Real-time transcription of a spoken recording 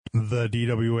The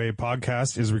DWA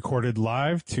podcast is recorded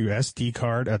live to SD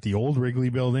card at the old Wrigley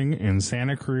Building in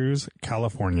Santa Cruz,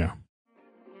 California.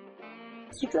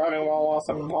 It's the Driving While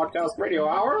Awesome podcast radio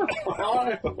hour.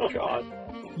 Oh, God.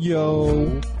 Yo.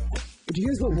 Do you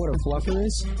guys know what a fluffer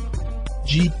is?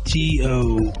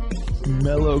 GTO.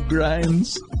 Mellow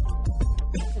grinds.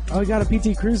 Oh, I got a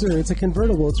PT Cruiser. It's a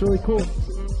convertible. It's really cool.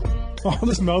 Oh,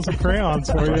 this smells of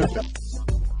crayons for you.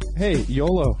 Hey,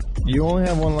 YOLO. You only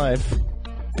have one life.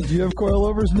 Do you have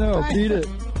coilovers? No. Beat it.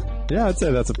 Yeah, I'd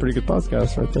say that's a pretty good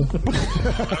podcast right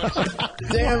there.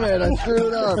 Damn it, I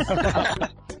screwed up.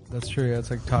 That's true.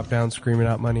 It's like top down screaming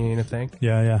out money ain't a thing.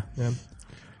 Yeah.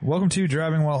 Welcome to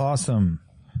Driving While Awesome.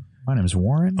 My name is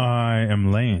Warren. I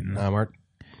am Lane. Mark.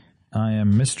 I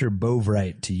am Mr.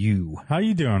 Bovright to you. How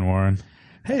you doing, Warren?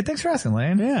 Hey, thanks for asking,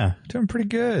 Lane. Yeah. Doing pretty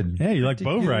good. Yeah, you like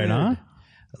Bovright, huh?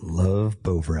 Love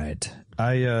Bovright.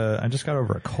 I just got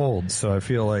over a cold, so I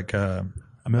feel like $1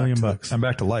 million bucks. I'm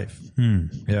back to life.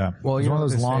 Yeah. Well, it's you one know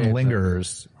of those what they long say,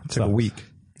 lingerers. It took a week.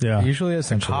 Yeah. Usually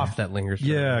it's a cough that lingers.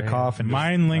 Yeah, right? cough and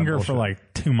Mine linger for like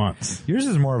 2 months. Yours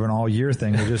is more of an all-year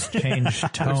thing. They just change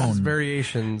There's tone.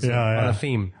 variations Yeah, on yeah. a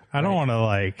theme. I don't want to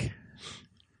like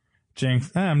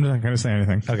jinx. I'm not going to say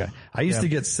anything. Okay. I used to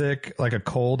get sick, like a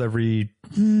cold every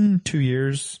 2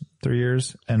 years, 3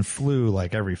 years, and flu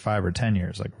like every 5 or 10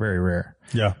 years, like very rare.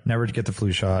 Yeah. Never to get the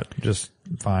flu shot, just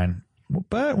fine.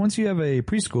 But once you have a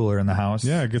preschooler in the house,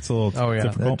 Yeah, it gets a little Oh, yeah. that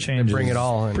difficult. changes. bring it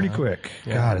all in, pretty huh? quick.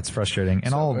 Yeah. God, it's frustrating.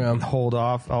 And I'll hold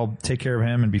off. I'll take care of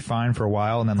him and be fine for a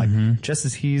while. And then like just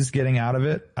as he's getting out of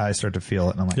it, I start to feel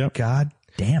it. And I'm like, Yep. God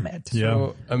damn it. Yeah.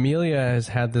 So Amelia has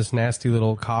had this nasty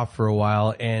little cough for a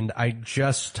while, and I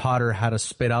just taught her how to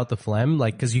spit out the phlegm,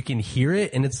 like, cause you can hear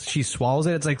it, and she swallows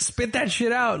it. It's like, spit that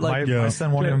shit out. Like, My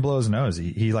son won't even blow his nose.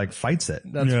 He like fights it.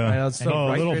 that's, Yeah. that's so Oh, a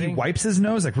little- He frustrating. wipes his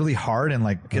nose like really hard and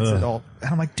like gets it all. And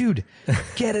I'm like, dude,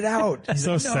 get it out. He's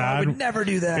so like, no, sad. I would never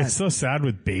do that. It's so sad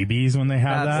with babies when they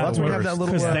have That's that. the worst. Have that little,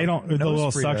 Because they don't, the nose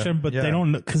little freedom. suction, but Yeah. they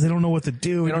don't, because they don't know what to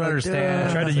do. They don't understand.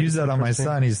 I tried to use that on my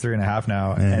son. He's 3.5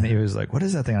 now. And he was like, what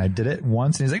is that thing? And I did it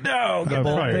once and he's like, no, The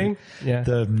Bolt Right. thing? Yeah.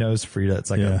 the nose Frida.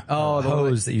 It's like Yeah. a Oh, the one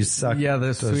hose that you suck. Yeah,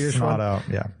 the Swedish snot one. out.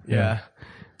 Yeah. Yeah.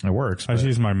 It works. I just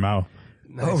use my mouth.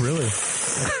 Oh, really?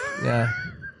 Yeah.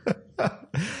 I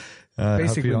hope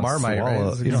Basically you don't Marmite, right?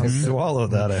 swallow, It's You don't exactly- swallow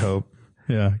that, I hope.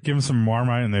 Yeah. Give them some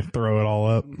Marmite and they throw it all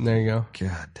up. There you go.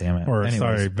 God damn it. Or, Anyways,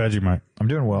 sorry, Vegemite. I'm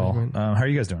doing well. How are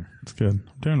you guys doing? It's good.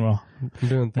 I'm doing well. I'm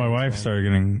doing My things, wife man. started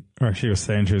getting, or she was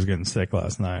saying she was getting sick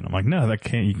last night. I'm like, no,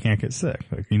 you can't get sick.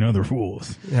 Like, you know the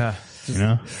rules. Yeah. You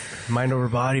know? Mind over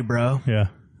body, bro. Yeah.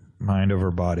 Mind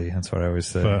over body. That's what I always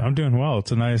say. But I'm doing well.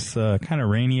 It's a nice, kind of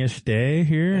rainy-ish day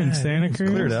here in Santa It's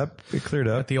Cruz. cleared up. It cleared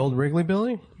up. At the old Wrigley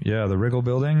building? Yeah, the Wriggle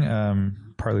building,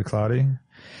 partly cloudy.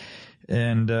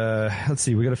 And let's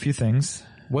see, we got a few things.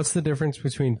 What's the difference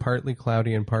between partly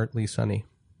cloudy and partly sunny?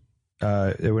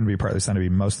 It wouldn't be partly sunny,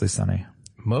 it'd be mostly sunny.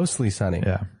 Mostly sunny.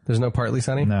 Yeah. There's no partly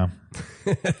sunny? No.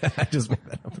 I just made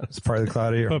that up. It's partly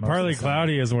cloudy or But mostly partly sunny.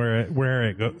 cloudy is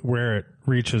where it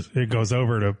reaches, it goes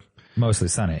over to, Mostly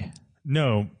sunny.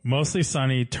 no, mostly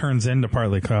sunny turns into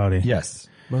partly cloudy. Yes.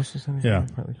 Mostly sunny? Yeah.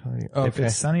 Partly cloudy. Oh, If okay.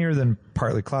 it's sunnier than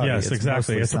partly cloudy, Yes, it's exactly.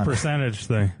 mostly It's a sunny. percentage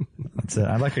thing. That's it.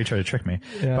 I like how you try to trick me.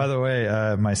 Yeah. By the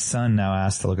way, my son now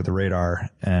asked to look at the radar,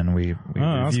 and we Oh,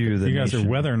 that's review good. the You guys are nation.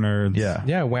 weather nerds. Yeah.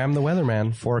 Yeah, Wham the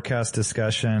weatherman. Forecast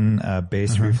discussion,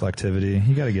 base reflectivity.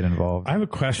 You got to get involved. I have a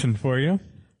question for you.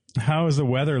 How is the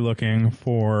weather looking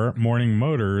for morning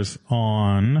motors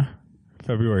on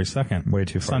February 2nd? Way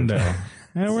too far. Sunday.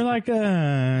 Yeah, we're like,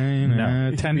 10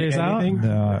 days out? anything?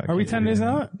 No, Are we 10 days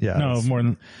out? Yeah, No, it's- more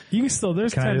than, you can still,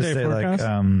 there's Can I 10 just day say forecast.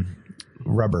 like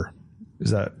rubber?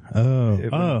 Is that?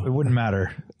 It wouldn't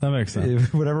matter. That makes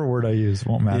sense. Whatever word I use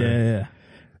won't matter.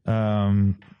 Yeah.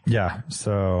 Yeah.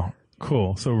 So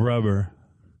Cool. So rubber.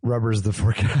 rubber's the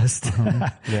forecast.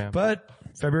 Yeah. But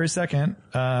February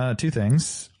 2nd, two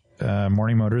things.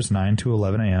 Morning motors 9 to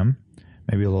 11 a.m.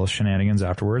 Maybe a little shenanigans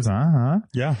afterwards.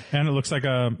 Yeah. And it looks like,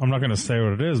 I'm not going to say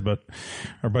what it is, but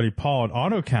our buddy Paul at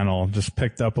Auto Kennel just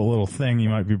picked up a little thing you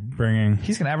might be bringing.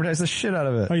 He's gonna advertise the shit out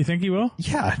of it. Oh, you think he will?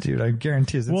 Yeah, dude. I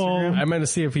guarantee his Instagram. I meant to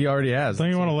see if he already has. Don't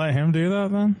you want to let him do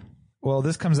that then? Well,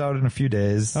 this comes out in a few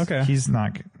days. Okay. He's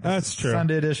not. That's true.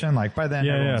 Sunday edition. Like by then.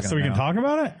 Yeah. everyone's So we gonna can know. talk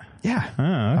about it? Yeah. Oh,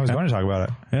 I was okay. going to talk about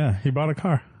it. Yeah. He bought a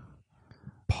car.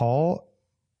 Paul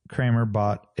Kramer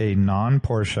bought a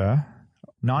non-Porsche,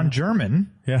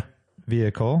 non-German Yeah.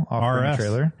 vehicle off-road RS.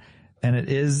 trailer, and it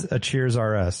is a Cheers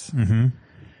RS. Mm-hmm.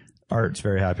 Art's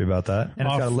very happy about that, and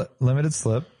it's got a limited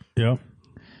slip. Yep.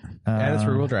 and it's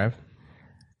rear-wheel drive.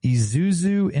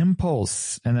 Isuzu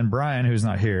Impulse, and then Brian, who's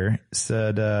not here,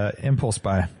 said Impulse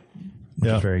buy. which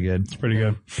Yeah. is very good. It's pretty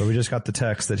good. But we just got the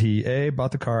text that he A,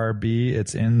 bought the car, B,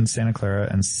 it's in Santa Clara,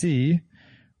 and C,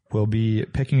 will be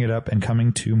picking it up and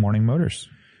coming to Morning Motors.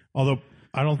 Although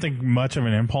I don't think much of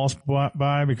an impulse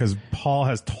buy because Paul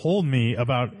has told me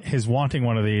about his wanting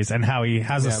one of these and how he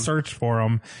has a search for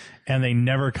them and they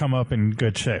never come up in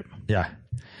good shape. Yeah.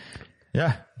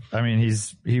 Yeah. I mean,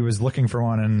 he was looking for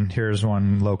one, and here's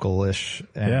one local-ish,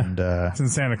 and It's in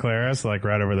Santa Clara, so like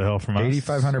right over the hill from us.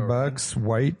 $8,500,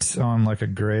 white on like a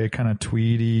gray kind of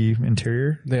tweedy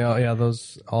interior. They all, yeah,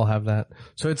 those all have that.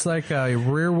 So it's like a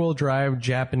rear-wheel drive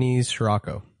Japanese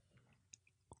Scirocco.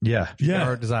 Yeah. Yeah.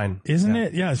 Or design. Isn't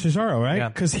it? Yeah, it's Cesaro, right? Yeah.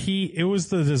 Because it was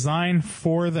the design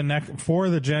for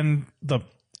the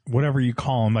whatever you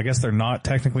call them. I guess they're not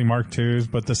technically Mark IIs,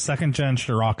 but the second gen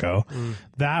Scirocco.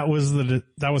 That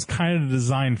was kind of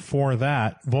designed for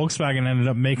that. Volkswagen ended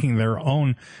up making their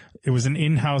own. It was an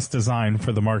in-house design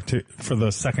for the Mark II, for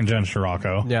the second gen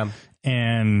Scirocco. Yeah.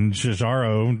 And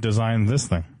Cesaro designed this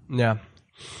thing. Yeah.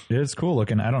 It's cool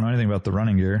looking. I don't know anything about the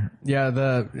running gear. Yeah,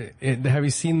 have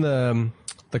you seen the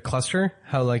cluster?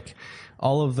 How like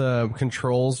all of the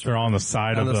controls They're on the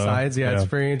side on of the sides? Yeah, it's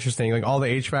very interesting. Like all the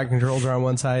HVAC controls are on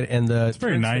one side, and the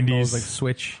very turn signals, 90s. like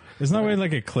switch. Isn't that way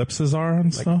like Eclipses are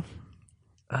and stuff?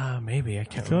 Maybe I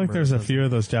can't. I feel like there's a few of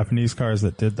those Japanese cars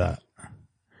that did that.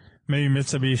 Maybe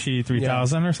Mitsubishi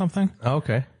 3000 or something. Oh,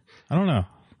 okay. I don't know.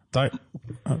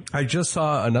 I just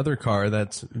saw another car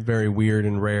that's very weird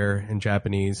and rare in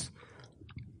Japanese,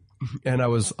 and I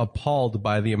was appalled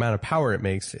by the amount of power it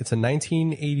makes. It's a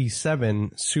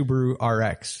 1987 Subaru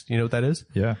RX. You know what that is?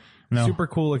 Yeah. No. Super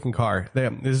cool looking car.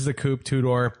 This is a coupe,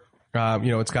 two-door.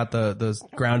 It's got the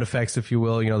ground effects, if you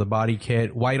will, the body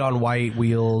kit, white on white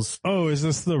wheels, Oh, is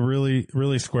this the really,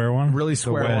 really square one? really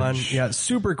square one. wedge. Yeah,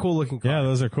 super cool looking car. Yeah,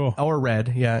 those are cool. Or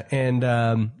red, yeah.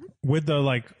 And, With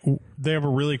the they have a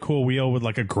really cool wheel with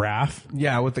like a graph.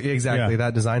 yeah, with exactly Yeah.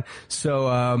 that design. So,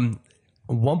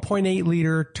 1.8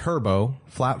 liter turbo,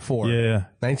 flat four. Yeah.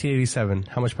 1987.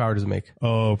 How much power does it make?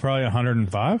 Oh, probably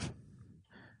 105.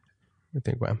 I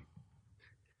think, wow.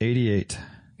 88.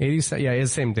 87, yeah,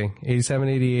 it's the same thing. 87,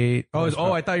 88.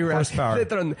 Oh, I thought you were asking.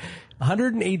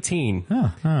 118.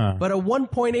 But a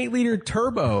 1.8 liter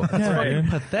turbo. That's fucking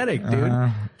pathetic, dude.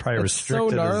 Probably That's so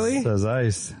restricted gnarly. as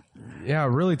ice. Yeah,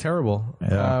 really terrible.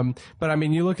 Yeah. But I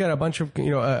mean, you look at a bunch of,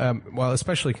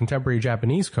 especially contemporary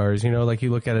Japanese cars, like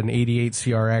you look at an 88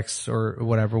 CRX or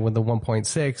whatever with the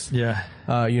 1.6. Yeah.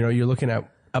 You're looking at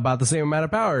about the same amount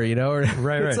of power, or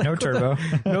Right. No turbo.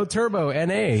 no turbo,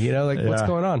 NA, what's Yeah.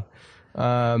 going on?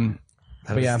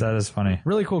 That is funny.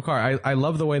 Really cool car. I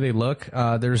love the way they look.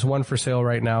 There's one for sale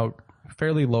right now,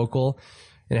 fairly local.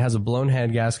 And it has a blown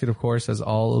head gasket, of course, as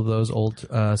all of those old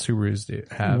Subarus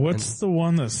have. What's the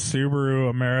one that Subaru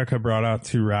America brought out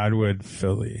to Radwood,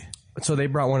 Philly? So they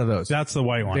brought one of those. That's the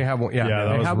white one. They have one. Yeah, Yeah, they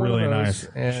that was have one of really those nice.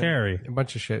 and Cherry. a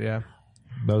bunch of shit. Yeah.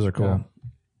 Those are cool.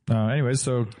 Anyways,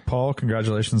 so Paul,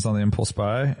 congratulations on the Impulse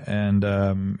buy. And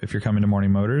if you're coming to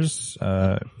Morning Motors,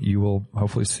 you will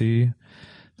hopefully see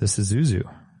the Isuzu.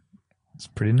 It's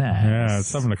pretty nice. Yeah, it's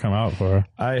something to come out for.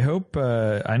 I hope,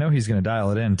 I know he's going to dial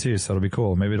it in too, so it'll be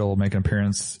cool. Maybe it'll make an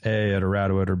appearance A at a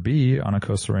Radwood or B on a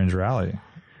Coastal Range Rally.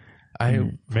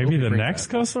 Maybe the next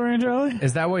Coastal Range Rally?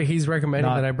 Is that why he's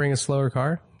recommending that I bring a slower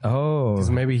car? Oh,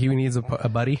 Maybe he needs a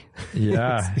buddy.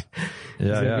 yeah.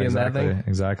 gonna be in that exactly. thing?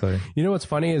 Exactly. You know what's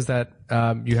funny is that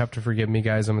you have to forgive me,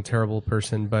 guys. I'm a terrible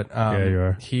person, but Yeah, you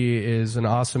are. he is an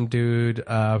awesome dude,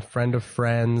 friend of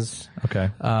friends. Okay.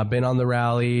 Been on the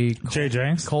rally. Jay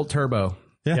Jenks? Colt Turbo.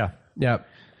 Yeah. Yeah.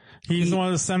 He's the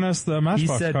one that sent us the He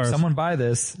Matchbox said, cars. someone buy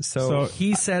this. So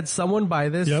He said, someone buy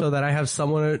this Yep. so that I have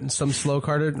some slow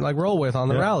car to roll with on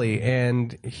the rally.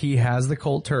 And he has the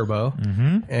Colt Turbo.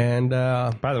 Mm-hmm. And,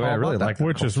 by the way, I really like that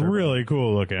which Colt is Turbo. really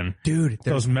cool looking. dude,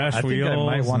 Those mesh I think wheels. I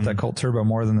might want that Colt Turbo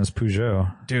more than this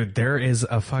Peugeot. dude, there is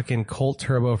a fucking Colt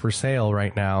Turbo for sale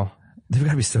right now They've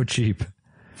got to be so cheap.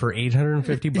 for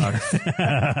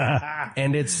 $850.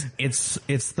 And it's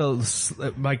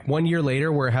the, like 1 year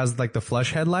later where it has like the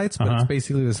flush headlights, but it's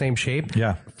basically the same shape.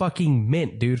 Yeah. Fucking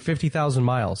mint, dude. 50,000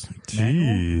 miles.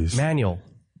 Jeez. Manual.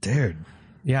 Dude.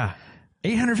 Yeah.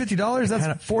 $850?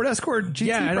 That's Ford Escort GT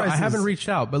Yeah, I know. I prices. haven't reached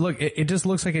out, but look, it just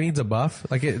looks like it needs a buff.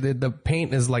 Like the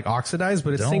paint is like oxidized,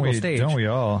 but it's single stage. Don't we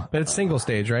all? But it's single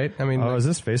stage, right? I mean, Oh, is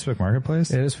this Facebook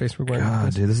Marketplace? it is Facebook God,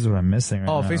 Marketplace. dude, this is what I'm missing right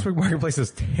Oh, now. Facebook Marketplace is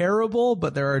terrible,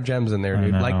 but there are gems in there,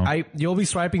 dude. know. Like you'll be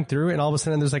swiping through it and all of a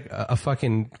sudden there's like a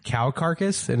fucking cow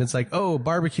carcass and it's like, oh,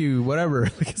 barbecue, whatever.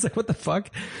 Like, it's like, what the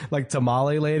fuck? Like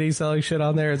tamale lady selling shit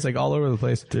on there. It's like all over the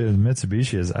place. Dude,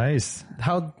 Mitsubishi is ice.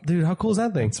 How cool is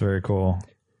that thing? It's very cool.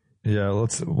 Yeah,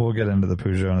 we'll get into the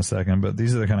Peugeot in a second, but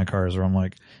these are the kind of cars where I'm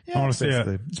like, yeah, I want to see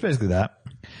it. it's basically that.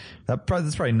 That's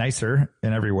probably nicer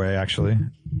in every way, actually.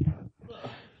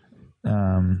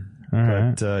 right.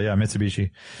 But yeah, Mitsubishi.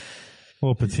 A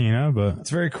little patina, but It's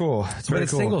very cool. It's But very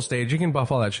it's cool. single stage. You can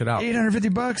buff all that shit out.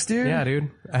 $850, dude. Yeah,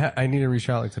 dude. I need to reach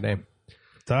out like today.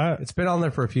 that, It's been on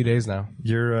there for a few days now.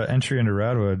 Your entry into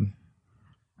Radwood.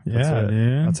 yeah,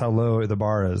 dude. That's how low the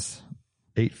bar is.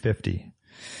 $850.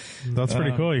 That's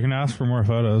pretty cool. You can ask for more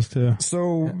photos too.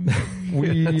 So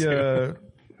we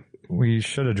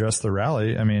should address the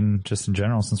rally. I mean, just in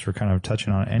general, since we're kind of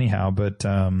touching on it anyhow, but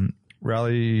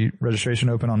rally registration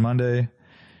opened on Monday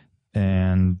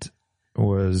and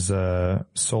was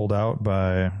sold out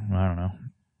by, I don't know,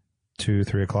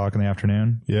 2-3 o'clock in the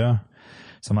afternoon, Yeah.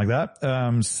 something like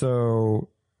that. So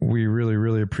we really,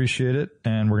 really appreciate it,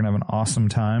 and we're going to have an awesome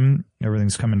time.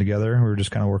 Everything's coming together. We were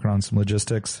just kind of working on some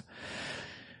logistics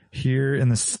here in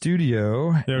the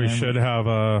studio. Yeah, we should have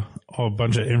a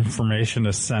bunch of information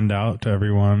to send out to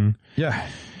everyone. Yeah.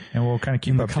 And we'll kind of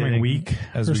keep the coming updating week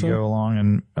as or we so. go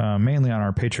along, and mainly on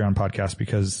our Patreon podcast,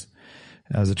 because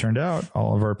as it turned out,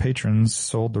 all of our patrons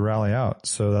sold the rally out.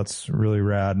 So that's really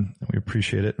rad. We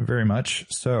appreciate it very much.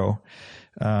 So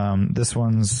this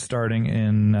one's starting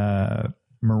in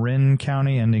Marin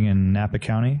County, ending in Napa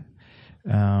County.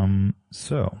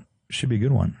 So should be a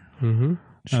good one. Mm-hmm.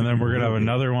 And then we're going to have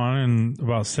another one in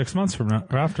about 6 months from now,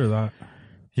 after that.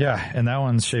 Yeah, and that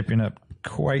one's shaping up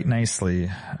quite nicely.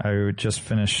 I just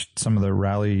finished some of the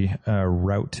rally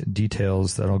route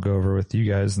details that I'll go over with you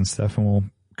guys and stuff, and we'll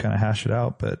kind of hash it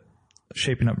out, but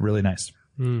shaping up really nice.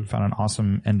 Found an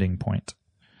awesome ending point.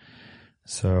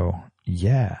 So,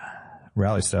 yeah,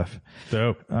 rally stuff.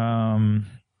 Dope. What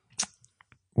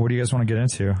do you guys want to get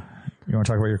into? You want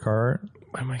to talk about your car?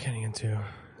 What am I getting into?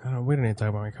 I don't know. We don't need to talk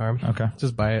about my car. Okay.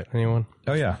 Just buy it. Anyone?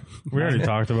 Oh, yeah. We already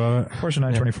talked about it. Porsche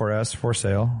 924S for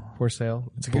sale. For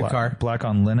sale. It's a good car. Black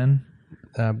on linen.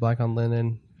 Black on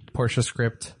linen. Porsche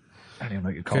script. I don't even know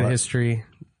what you call Good it. history.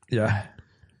 Yeah.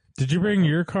 Did you bring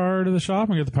your car to the shop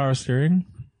and get the power steering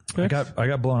fixed? I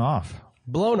got blown off.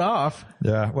 Blown off.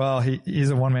 Yeah, well, he's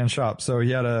a one-man shop, so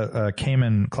he had a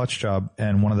Cayman clutch job,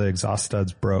 and one of the exhaust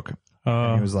studs broke.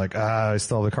 And he was like, I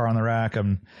still have the car on the rack.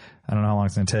 I don't know how long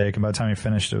it's going to take. And by the time he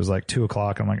finished, it was like 2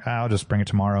 o'clock. I'm like, I'll just bring it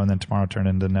tomorrow. And then tomorrow turned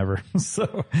into never.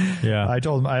 So Yeah. I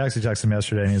told him, I actually texted him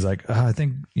yesterday, and he's like, I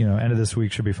think, end of this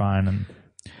week should be fine. And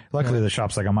luckily the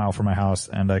shop's like a mile from my house,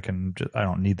 and I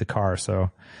don't need the car. So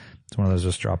it's one of those,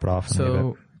 just drop it off and leave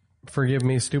So, it. forgive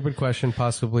me, stupid question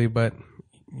possibly, but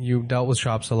you dealt with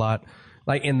shops a lot.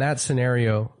 Like in that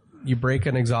scenario, you break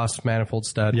an exhaust manifold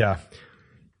stud. Yeah.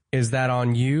 Is that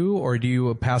on you, or do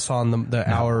you pass on the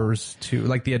hours to,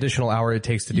 like the additional hour it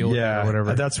takes to deal with it or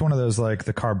whatever? That's one of those, like,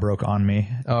 the car broke on me.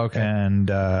 Oh, okay. And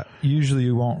usually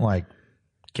you won't like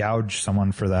gouge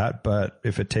someone for that, but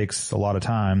if it takes a lot of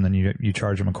time, then you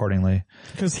charge them accordingly.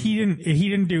 Because he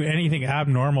didn't do anything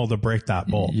abnormal to break that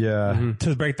bolt. Yeah.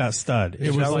 To break that stud. It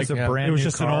If was that like was a brand it was new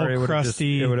just an car, old it would have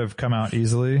crusty. it would have come out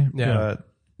easily. Yeah. But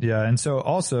yeah. And so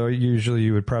also usually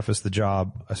you would preface the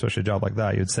job, especially a job like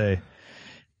that. You'd say,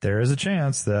 there is a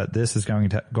chance that this is going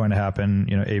to happen,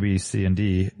 A, B, C, and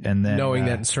D. And then Knowing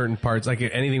that in certain parts, like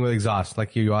anything with exhaust,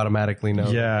 like you automatically know.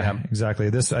 Yeah,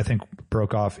 exactly. This, I think,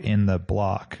 broke off in the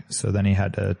block. So then he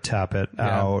had to tap it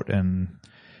out, and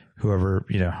however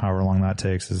long that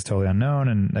takes is totally unknown,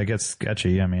 and that gets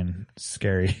sketchy. I mean,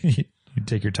 scary. You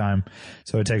take your time.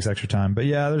 So it takes extra time. But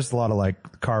yeah, there's a lot of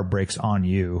like car breaks on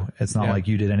you. It's not like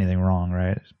you did anything wrong,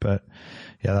 right? But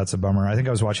yeah, that's a bummer. I think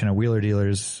I was watching a Wheeler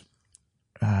Dealers,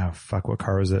 what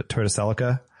car was it? Toyota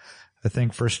Celica, I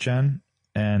think, first gen.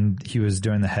 And he was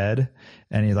doing the head,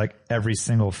 and he like every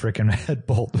single freaking head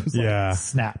bolt was like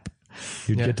snap.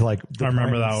 You'd get to like, I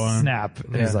remember that one. Snap.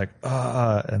 And he's like,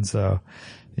 and so,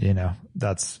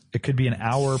 it could be an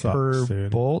hour per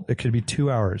bolt. It could be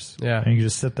 2 hours. Yeah. And you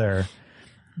just sit there,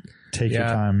 take your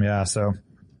time. Yeah. So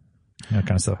that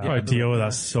kind of stuff. I deal with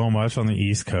that so much on the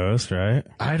East Coast, right?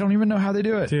 I don't even know how they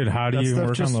do it. Dude, how do That you stuff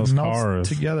work just on those melts cars?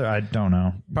 together? I don't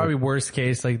know. Probably worst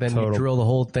case, like then you drill the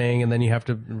whole thing and then you have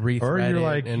to rethread Or you're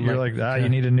like, it. And you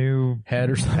need a new head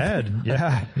or something. head.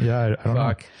 Yeah. Yeah. I don't know.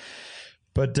 Fuck.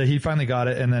 But he finally got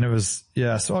it, and then it was,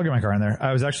 so I'll get my car in there.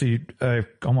 I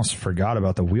almost forgot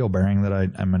about the wheel bearing that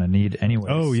I'm going to need anyway.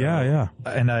 Oh, so, yeah.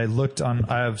 And I looked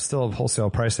I still have wholesale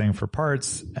pricing for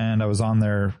parts, and I was on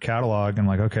their catalog and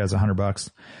like, okay, it's $100.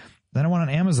 Then I went on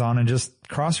Amazon and just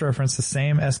cross-referenced the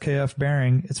same SKF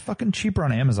bearing. It's fucking cheaper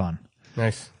on Amazon.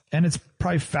 Nice. And it's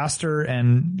probably faster,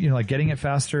 and, like getting it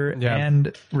faster,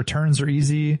 and returns are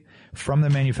easy from the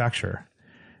manufacturer.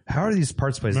 How are these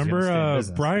parts places? gonna stay in Remember,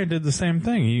 business? Brian did the same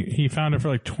thing. He found it for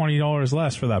like $20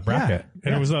 less for that bracket,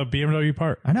 and yeah. it was a BMW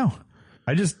part. I know.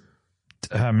 I just,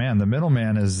 man, the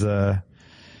middleman is,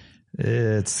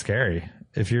 it's scary.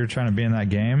 If you're trying to be in that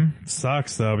game,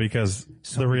 Sucks though, because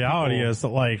the reality is that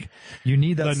like you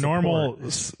need that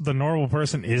the normal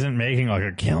person isn't making like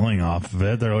a killing off of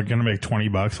it. They're like going to make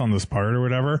 $20 on this part or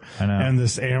whatever. I know. And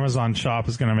this Amazon shop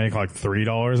is going to make like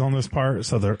 $3 on this part.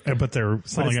 So they're selling But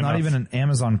it's not even an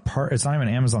Amazon part. It's not even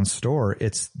an Amazon store.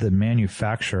 It's the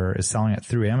manufacturer is selling it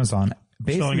through Amazon.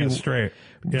 selling it straight.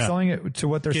 Yeah. Selling it to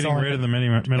what they're Getting selling. rid of the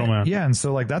middleman. Yeah, and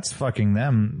so like that's fucking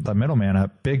them, the middleman,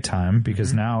 up big time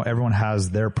because now everyone has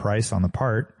their price on the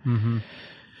part. Mm-hmm.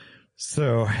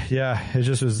 So yeah, it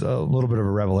just was a little bit of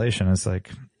a revelation. It's like,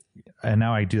 and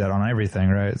now I do that on everything,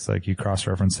 right? It's like you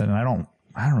cross-reference it, and I don't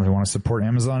really want to support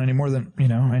Amazon any more than,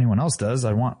 anyone else does.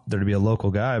 I want there to be a local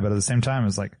guy, but at the same time,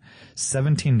 it's like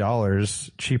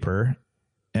 $17 cheaper.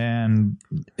 And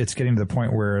it's getting to the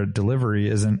point where delivery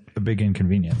isn't a big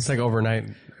inconvenience. It's like overnight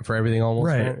for everything almost.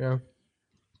 Right. Yeah.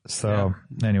 So,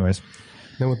 anyways.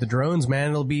 Then with the drones,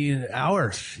 man, it'll be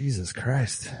hours. Jesus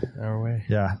Christ. Our way.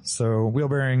 Yeah. So wheel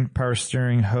bearing, power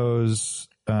steering, hose,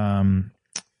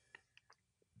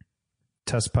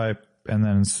 test pipe, and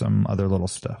then some other little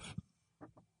stuff.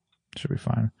 Should be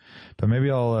fine. But maybe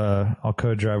I'll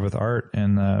code drive with Art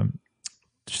and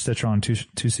stitch on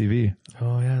 2CV.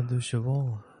 Oh yeah, the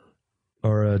Chevelle.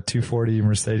 Or a 240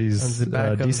 Mercedes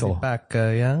diesel.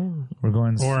 Yeah. We're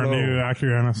going Or a slow. new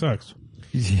Acura NSX.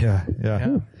 Yeah.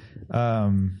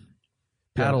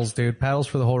 Paddles, dude. Paddles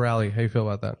for the whole rally. How you feel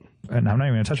about that? And I'm not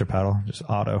even going to touch a paddle, just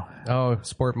auto. Oh,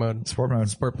 sport mode. Sport mode.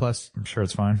 Sport plus. I'm sure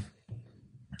it's fine.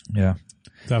 Yeah.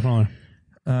 Definitely.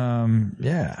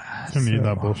 Yeah. Don't need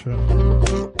that bullshit.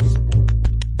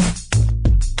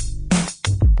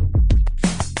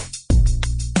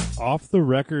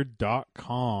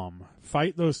 OffTheRecord.com.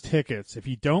 Fight those tickets. If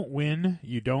you don't win,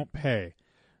 you don't pay.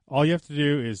 All you have to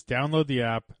do is download the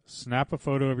app, snap a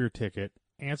photo of your ticket,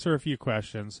 answer a few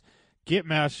questions, get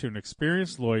matched to an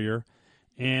experienced lawyer,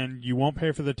 and you won't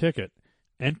pay for the ticket.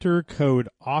 Enter code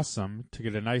AWESOME to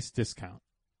get a nice discount.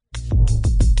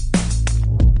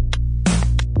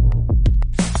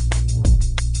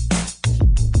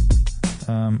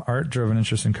 Art drove an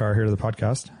interesting car here to the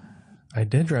podcast. I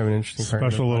did drive an interesting car.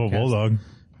 Special little bulldog.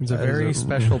 It's a very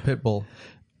special pit bull.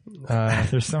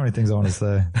 There's so many things I want to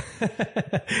say.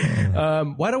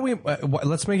 Why don't we?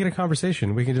 Let's make it a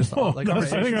conversation. We can just. I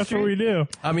think that's what we do.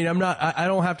 I mean, I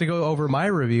don't have to go over my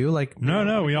review.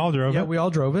 No, we all drove Yeah, it. we all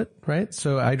drove it, right?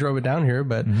 So I drove it down here,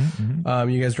 but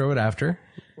you guys drove it after.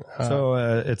 So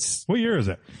it's What year is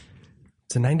it?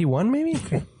 It's a 91, maybe.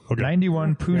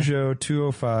 91 Peugeot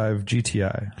 205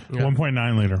 GTI.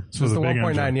 1.9 liter. So it's the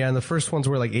 1.9, yeah, and the first ones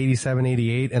were like 87,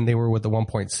 88, and they were with the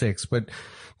 1.6. But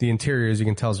the interior, as you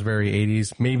can tell, is very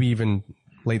 80s, maybe even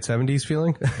late 70s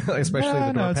feeling, especially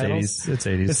the door it's panels. 80s. It's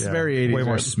 80s. It's very 80s, Way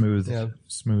more right? smooth. Yeah.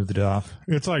 Smoothed off.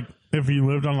 It's like if you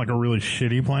lived on like a really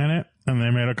shitty planet and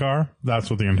they made a car, that's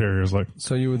what the interior is like.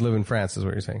 So you would live in France, is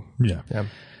what you're saying? Yeah. Yeah.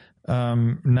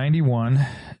 91,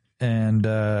 and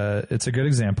it's a good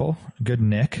example. Good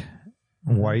nick.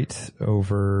 White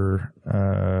over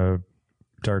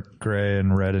dark gray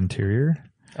and red interior.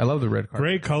 I love the red car.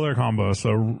 Great color combo.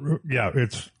 So yeah,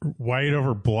 it's white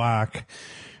over black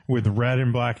with red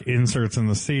and black inserts in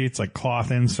the seats, like cloth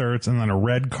inserts, and then a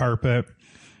red carpet,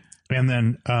 and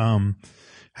then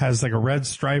has like a red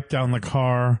stripe down the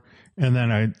car, and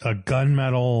then a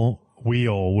gunmetal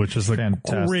wheel, which is like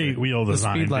Fantastic. great wheel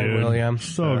design. Speedline dude. wheel, yeah.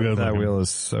 So good. That looking. wheel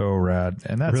is so rad.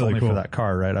 And that's Really only cool. for that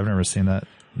car, right? I've never seen that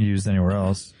used anywhere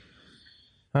else.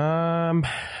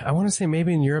 I want to say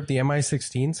maybe in Europe the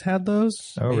MI16s had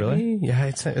those. Oh, maybe? really? Yeah,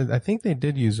 I think they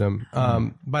did use them.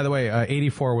 By the way,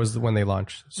 84 was when they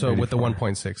launched. So with the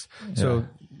 1.6. So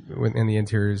in the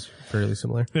interior is fairly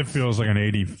similar. It feels like an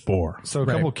 84. So a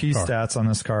couple key stats on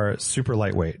this car. It's super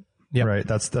lightweight. Yep. Right.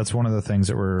 That's one of the things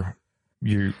that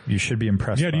you should be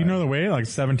impressed Yeah, by. do you know the weight? Like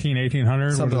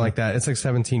 1800? Something like that. It's like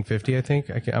 1750, I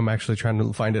think. I'm actually trying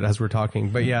to find it as we're talking.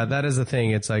 But yeah, that is the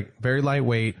thing. It's like very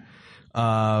lightweight.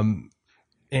 And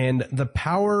the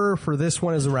power for this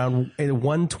one is around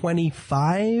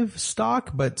 125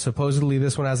 stock, but supposedly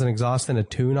this one has an exhaust and a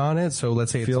tune on it. So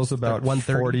let's say Feels it's about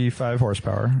 130. 45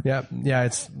 horsepower. Yeah. Yeah.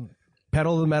 It's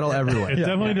pedal to the metal everywhere. It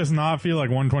definitely does not feel like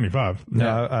 125. No,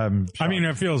 I'm I mean,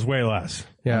 it feels way less.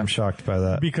 Yeah. I'm shocked by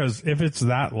that. Because if it's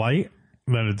that light,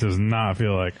 then it does not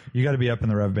feel like. You got to be up in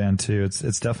the rev band too.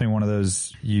 It's definitely one of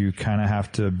those you kind of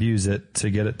have to abuse it to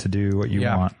get it to do what you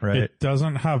Yeah. want, right? It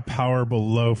doesn't have power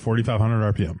below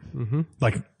 4,500 RPM. Mm-hmm.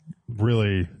 Like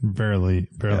really, barely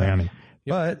any.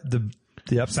 But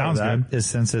The upside Sounds of that good. is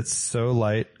since it's so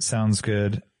light, sounds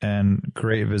good, and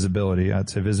great visibility. I'd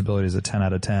say visibility is a 10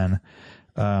 out of 10.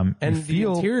 And you the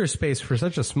feel interior space for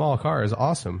such a small car is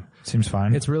awesome. seems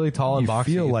fine. It's really tall and you boxy.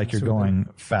 feel like you're Super going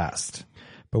fast.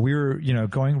 But we were,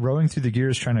 rowing through the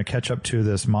gears trying to catch up to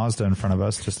this Mazda in front of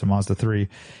us, just a Mazda 3,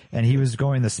 and he was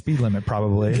going the speed limit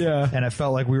probably. Yeah. And it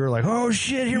felt like we were like, oh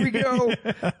shit, here we go.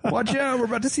 Watch out. We're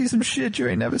about to see some shit you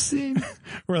ain't never seen.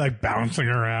 We're like bouncing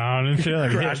around and shit,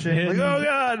 like Crashing. hitting. Like, oh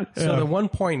God. So the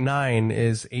 1.9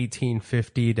 is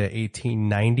 1850 to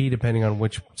 1890, depending on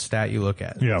which stat you look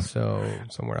at. Yeah. So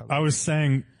somewhere out I was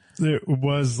saying it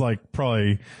was like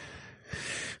probably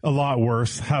a lot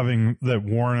worse having that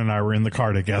Warren and I were in the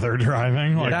car together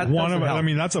driving. Like that one of doesn't it, I help.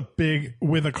 mean, that's a big,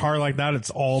 with a car like that,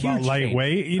 it's all about Huge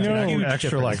lightweight, you know? Huge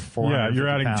extra difference. like 400. Yeah, you're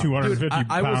adding 250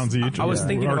 pounds each. I was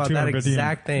thinking or about that 250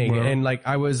 exact thing, whatever. and like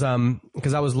I was,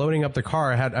 because I was loading up the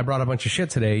car. I brought a bunch of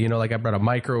shit today. Like I brought a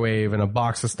microwave and a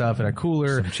box of stuff and a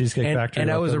cooler, Some Cheesecake and, Factory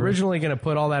and I was leftovers. originally going to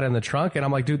put all that in the trunk, and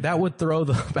I'm like, dude, that would throw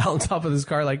the balance off of this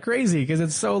car like crazy because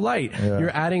it's so light.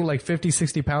 You're adding like 50,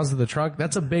 60 pounds to the trunk.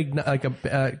 That's a big, like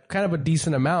a kind of a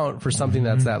decent amount for something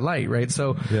that's that light, right?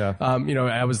 So,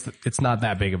 it's not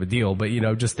that big of a deal, but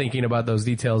just thinking about those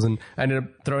details, and I ended up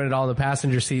throwing it all in the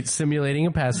passenger seat, simulating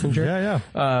a passenger.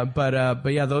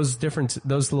 But yeah, those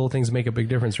little things make a big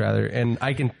difference, rather. And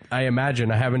I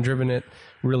imagine, I haven't driven it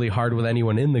really hard with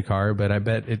anyone in the car, but I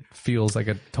bet it feels like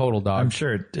a total dog. I'm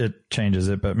sure it changes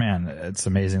it, but man, it's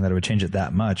amazing that it would change it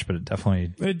that much, but it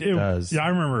definitely It does. Yeah, I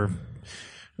remember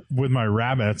with my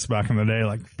rabbits back in the day,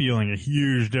 like feeling a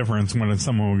huge difference when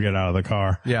someone would get out of the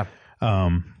car. Yeah.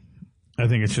 I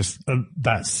think it's just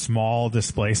that small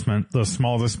displacement, those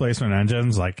small displacement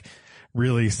engines like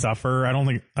really suffer. I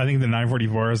think the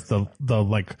 944 is the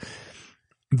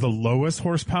lowest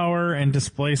horsepower and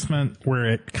displacement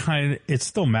where it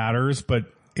still matters, but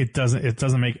it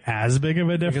doesn't make as big of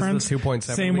a difference. Because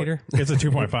it's a 2.7 liter? It's a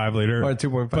 2.5 liter. Or a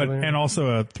 2.5 liter. And also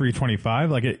a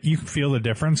 325. Like you can feel the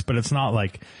difference, but it's not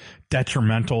like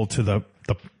detrimental to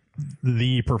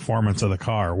the performance of the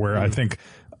car, where I think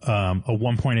a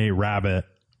 1.8 Rabbit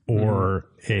or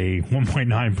a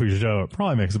 1.9 Peugeot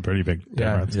probably makes a pretty big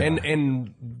difference. Yeah.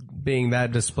 And being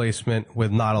that displacement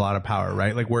with not a lot of power,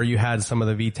 right? Like where you had some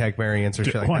of the VTEC variants or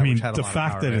shit like Well, that. I mean, which had a the lot of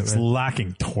fact power, that right? it's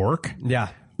lacking torque, Yeah.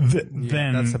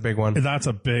 then that's a big one. That's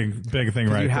a big thing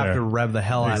right You have there. to rev the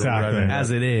hell out Exactly. of it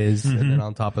as it is. And then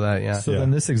on top of that, yeah. So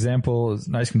then this example is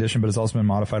nice condition, but it's also been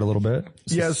modified a little bit.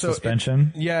 Yeah, so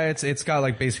suspension. it's got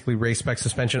like basically race spec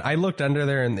suspension. I looked under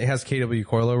there and it has KW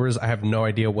coilovers. I have no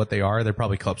idea what they are. They're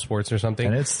probably Club Sports or something.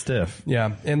 And it's stiff.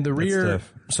 Yeah, and the rear,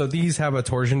 stiff. so these have a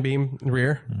torsion beam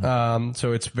rear.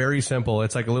 So it's very simple.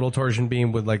 It's like a little torsion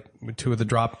beam with like two of the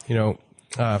drop,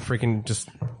 freaking just,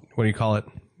 what do you call it?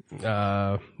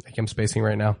 I'm spacing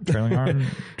right now. Trailing arm.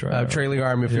 Trailing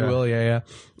arm, if you will. Yeah.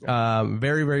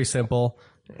 Very, very simple.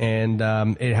 And,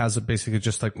 it has basically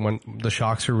just like when the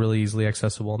shocks are really easily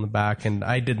accessible in the back. And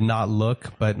I did not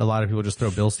look, but a lot of people just throw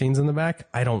Bilsteins in the back.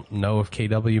 I don't know if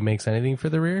KW makes anything for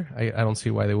the rear. I don't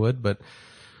see why they would, but,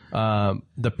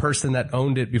 the person that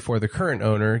owned it before the current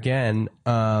owner, again,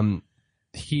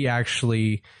 he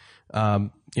actually,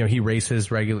 he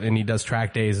races regular and he does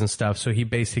track days and stuff. So he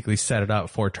basically set it up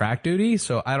for track duty.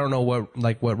 So I don't know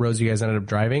what roads you guys ended up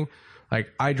driving. Like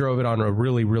I drove it on a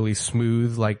really, really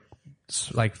smooth, like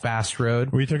fast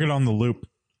road. We took it on the loop,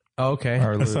 Oh, okay.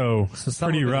 so some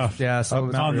pretty of it- rough. Yeah. Some of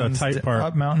it's on the tight part.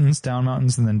 Up mountains, down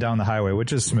mountains, and then down the highway,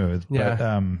 which is smooth, Yeah.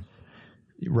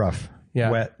 but rough.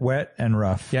 Yeah. Wet and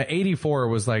rough. yeah. 84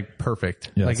 was like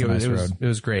perfect. Yeah, like it's it a was, nice road. it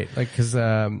was great. Like, cause,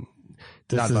 not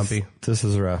bumpy. This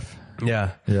is rough.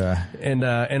 Yeah. Yeah. And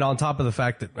on top of the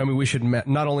fact that, I mean, we should,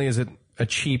 not only is it a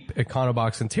cheap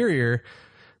Econobox interior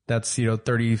that's,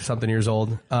 30 something years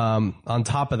old, on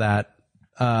top of that,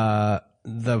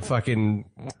 the fucking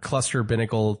cluster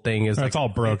binnacle thing is It's all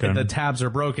broken. The tabs are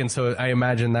broken. So I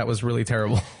imagine that was really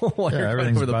terrible. While you're Yeah, driving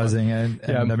everything's with a- buzzing, and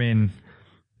I mean,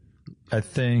 I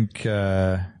think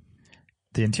the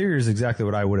interior is exactly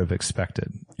what I would have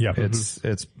expected. Yeah. it's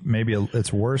maybe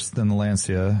it's worse than the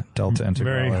Lancia Delta Integrale.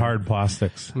 Very hard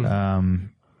plastics.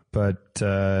 but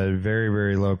very,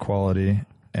 very low quality,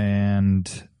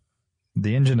 and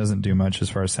the engine doesn't do much as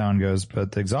far as sound goes,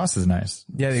 but the exhaust is nice.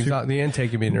 Yeah, the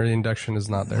intake, or the induction is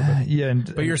not there. Yeah,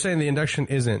 But you're saying the induction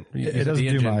isn't. it doesn't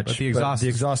do much, But the exhaust, the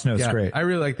exhaust note's great. I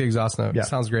really like the exhaust note. Yeah. It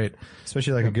sounds great.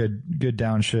 especially like a good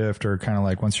downshift, or kind of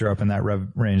like once you're up in that rev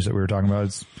range that we were talking about,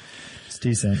 it's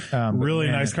decent. But Really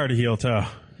man, nice car to heel toe.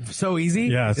 So easy.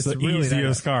 Yeah, it's the really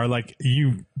easiest car. Like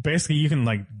you can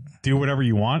like do whatever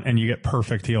you want and you get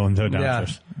perfect heel and toe Yeah.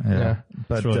 downshift. Yeah,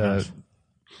 but really nice.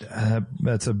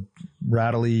 that's a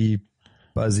rattly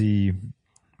buzzy,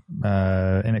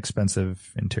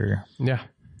 inexpensive interior. Yeah.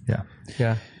 Yeah.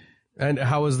 Yeah. And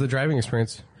how was the driving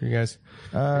experience for you guys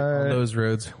on those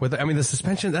roads? With the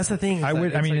suspension, that's the thing.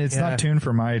 It's not tuned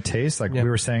for my taste. Like we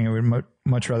were saying, I would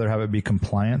much rather have it be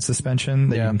compliant suspension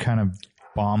that you can kind of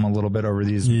bomb a little bit over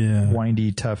these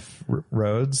windy, tough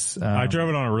roads. I drove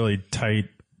it on a really tight,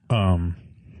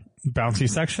 bouncy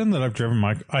section that I've driven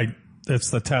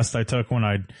it's the test I took when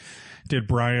I did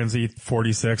Brian's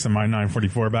E46 and my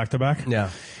 944 back to back. Yeah.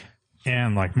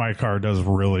 And like my car does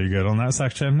really good on that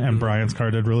section, and Brian's car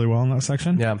did really well on that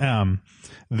section. Yeah.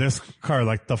 This car,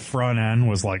 like the front end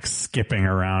was like skipping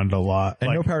around a lot. And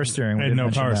like, no power steering. And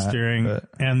no power steering.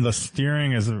 And the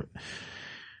steering is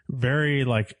very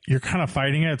like, you're kind of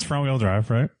fighting it. It's front wheel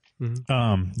drive, right?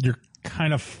 Mm-hmm. You're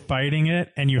kind of fighting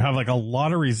it, and you have like a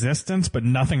lot of resistance, but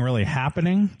nothing really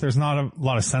happening. There's not a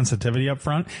lot of sensitivity up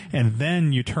front, and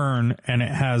then you turn, and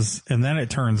then it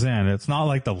turns in. It's not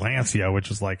like the Lancia, which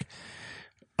is like,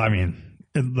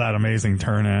 that amazing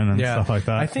turn in and stuff like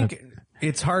that. I think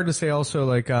it's hard to say also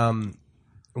like,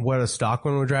 what a stock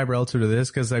one would drive relative to this,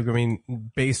 because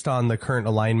based on the current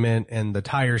alignment and the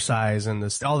tire size and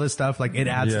all this stuff, like it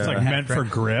adds. It's like meant for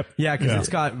grip. Yeah, because it's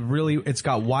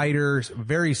got wider,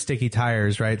 very sticky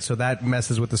tires, right? So that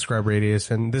messes with the scrub radius.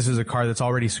 And this is a car that's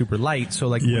already super light. So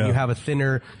like when you have a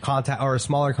thinner contact or a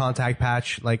smaller contact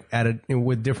patch, like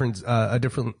with a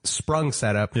different sprung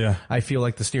setup, I feel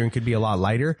like the steering could be a lot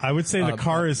lighter. I would say the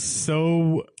car is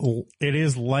it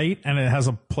is light, and it has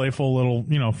a playful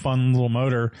little, fun little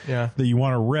motor. That you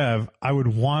want to rev. I would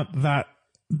want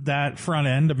that front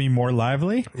end to be more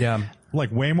lively. Yeah.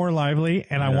 Like way more lively,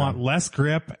 and I want less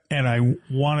grip, and I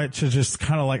want it to just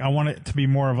kind of like, I want it to be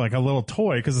more of like a little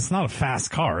toy, because it's not a fast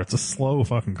car. It's a slow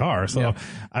fucking car. So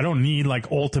I don't need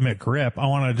like ultimate grip. I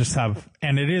want to just have,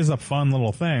 and it is a fun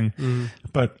little thing,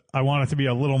 but I want it to be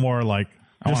a little more like,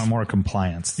 I want more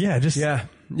compliance. Yeah, just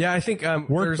I think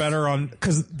work better on,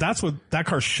 because that's what that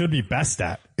car should be best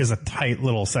at, is a tight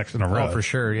little section of road. Oh, for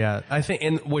sure. Yeah, I think,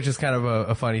 and which is kind of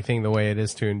a funny thing the way it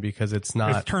is tuned, because it's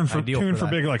not it's tuned for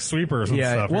big like sweepers and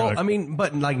stuff. Well,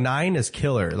 but like 9 is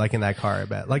killer, like in that car. I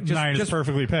bet like 9 is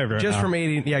perfectly paved right just now. from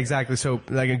 80. Yeah, exactly. So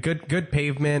like a good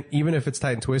pavement, even if it's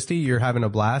tight and twisty, you're having a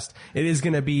blast. It is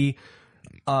going to be.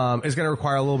 It's going to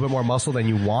require a little bit more muscle than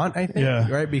you want, I think,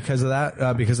 right? Because of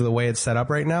that, because of the way it's set up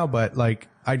right now. But like,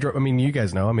 you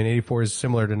guys know, 84 is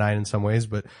similar to 9 in some ways,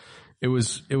 but it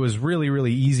was really,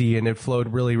 really easy, and it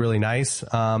flowed really, really nice,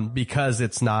 because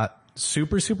it's not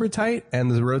super, super tight, and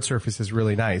the road surface is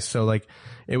really nice. So like,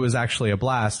 it was actually a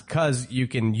blast, because you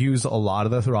can use a lot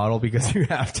of the throttle because you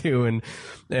have to, and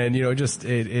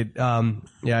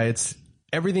it's,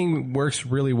 everything works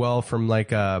really well from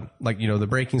the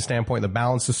braking standpoint. The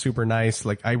balance is super nice.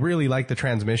 Like, I really like the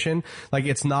transmission. Like,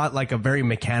 it's not like a very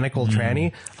mechanical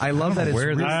tranny. I love that it's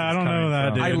I don't know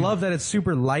that, dude. I love that it's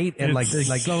super light and it's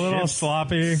like a little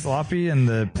sloppy, and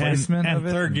the placement and of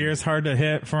it. Third gear's hard to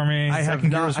hit for me. I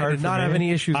did not have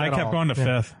any issues. I kept going to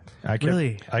fifth. I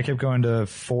kept going to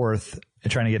fourth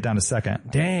and trying to get down to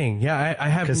second. Dang. Yeah, I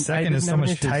have. Because second is so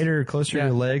much tighter, closer to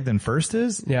your leg than first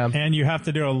is. Yeah. And you have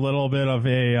to do a little bit of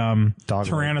a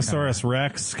Tyrannosaurus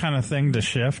Rex kind of thing to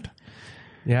shift.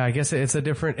 Yeah, I guess it's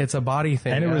a body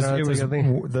thing. And it was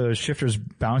the shifters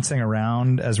bouncing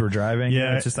around as we're driving.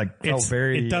 Yeah. It's just like,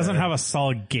 it doesn't have a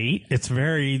solid gait. It's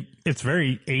very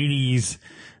 80s.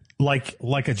 Like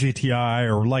a GTI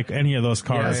or like any of those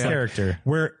cars. Yeah, character.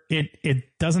 Where it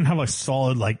doesn't have a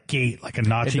solid like gate, like a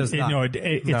notch.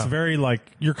 It's very like,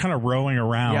 you're kind of rowing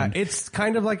around. Yeah, it's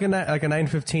kind of like a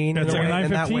 915. It's like a 915,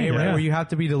 in that way, right? Where you have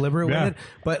to be deliberate with it.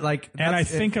 But like, and I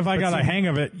think if I got a hang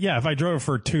of it, if I drove it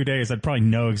for 2 days, I'd probably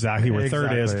know exactly where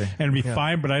third is and it'd be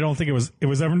fine. But I don't think it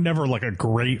was never like a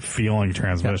great feeling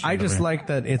transmission. I just like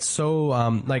that it's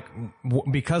so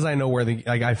because I know where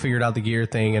I figured out the gear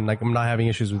thing, and like I'm not having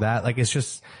issues with that. Like, it's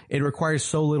just, it requires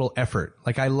so little effort.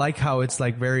 Like, I like how it's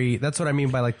like that's what I mean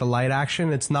by like the light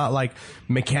action. It's not like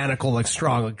mechanical, like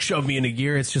strong, like shove me into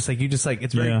gear. It's just like,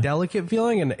 it's very delicate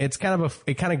feeling, and it's kind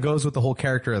of goes with the whole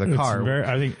character of the car.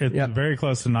 I think it's very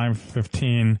close to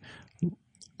 915.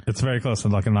 It's very close to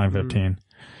like a 915.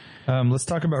 Let's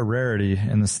talk about rarity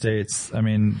in the States.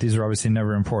 These are obviously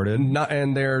never imported.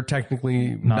 And they're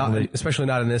technically not, especially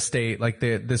not in this state. Like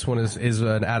this one is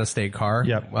an out-of-state car.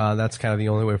 Yep. That's kind of the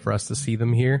only way for us to see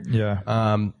them here. Yeah.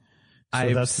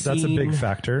 So that's a big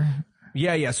factor.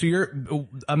 Yeah. So you're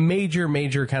a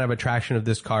major kind of attraction of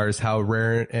this car is how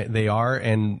rare they are,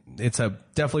 and it's a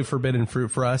definitely forbidden fruit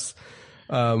for us,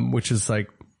 which is like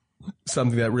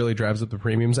something that really drives up the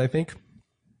premiums, I think.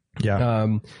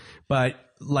 Yeah. But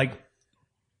like,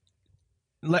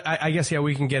 I guess, yeah,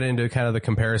 we can get into kind of the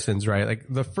comparisons, right? Like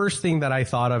the first thing that I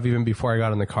thought of even before I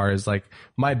got in the car is like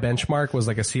my benchmark was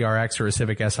like a CRX or a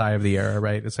Civic Si of the era,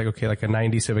 right? It's like, okay, like a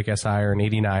 90 Civic Si or an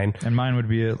 89. And mine would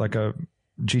be like a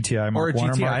GTI Mark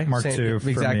 1 or Mark 2 for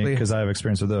me, because I have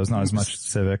experience with those, not as much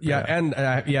Civic. Yeah, and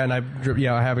I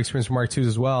have experience with Mark 2s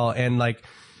as well, and like,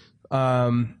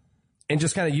 and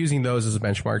just kind of using those as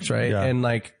benchmarks, right? Yeah. And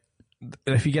like,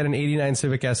 if you get an 89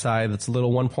 Civic Si that's a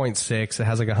little 1.6, it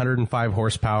has like 105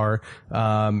 horsepower,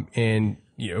 and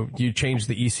you change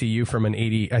the ECU from an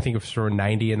 80, I think it's from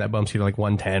 90, and that bumps you to like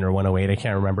 110 or 108. I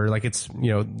can't remember. Like it's,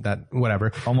 that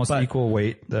whatever. Almost equal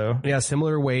weight though. Yeah,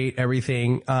 similar weight,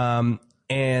 everything.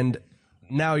 And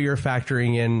now you're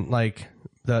factoring in like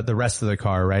the rest of the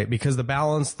car, right? Because the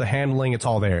balance, the handling, it's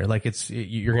all there. Like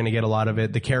you're going to get a lot of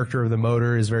it. The character of the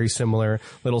motor is very similar.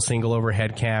 Little single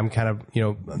overhead cam, kind of, the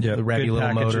revvy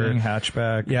little motor.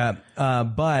 Hatchback. Yeah.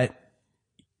 But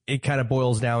it kind of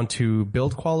boils down to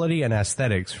build quality and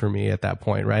aesthetics for me at that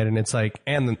point, right? And it's like,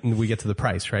 and we get to the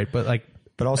price, right? But like,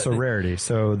 but also rarity.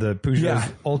 So the Peugeot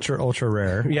is ultra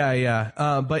rare. Yeah.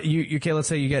 But okay, let's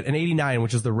say you get an 89,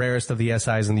 which is the rarest of the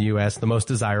SIs in the US, the most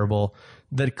desirable.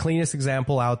 The cleanest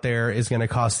example out there is going to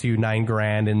cost you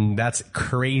 $9,000, and that's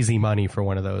crazy money for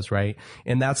one of those, right?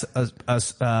 And that's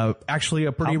actually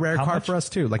a pretty rare car for us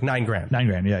too, like $9,000.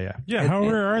 $9,000, yeah. Yeah, how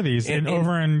rare are these?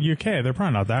 Over in UK, they're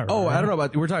probably not that rare. Oh, I don't know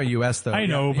about, we're talking US though. I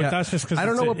know, but that's just because I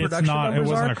don't know what production numbers it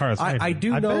wasn't are. a car that's made. I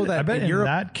do know that I bet in Europe,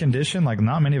 that condition, like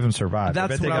not many of them survived.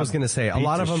 That's what I was going to say. A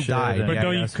lot of them died.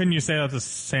 But couldn't you say that's the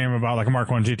same about like a Mark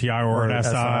 1 GTI or an SI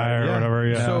or whatever?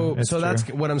 Yeah. So that's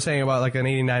what I'm saying about like an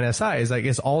 89 SI is like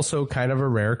it's also kind of a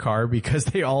rare car because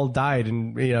they all died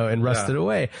and and rusted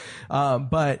away.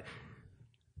 But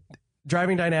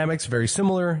driving dynamics very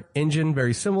similar, engine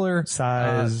very similar,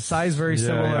 size very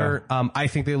similar. I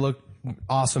think they look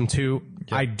awesome too.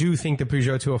 Yep. I do think the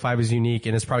Peugeot 205 is unique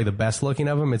and it's probably the best looking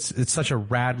of them. It's such a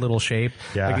rad little shape.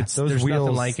 Yeah, like there's wheels,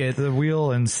 nothing like it. The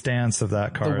wheel and stance of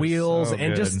that car. The wheels so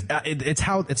and good. just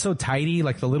it's so tidy,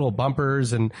 like the little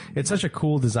bumpers, and it's such a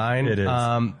cool design. It is.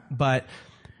 But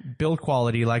build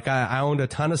quality, like I owned a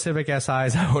ton of Civic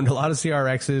SIs, I owned a lot of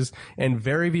CRXs, and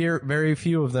very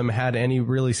few of them had any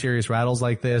really serious rattles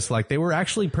like this. Like they were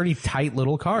actually pretty tight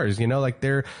little cars, like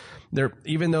they're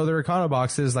even though they're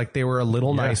econoboxes, like they were a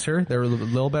little nicer, they were a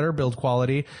little better build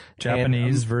quality.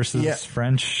 Japanese versus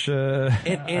French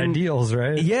ideals,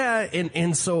 right? Yeah,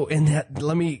 and so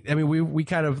we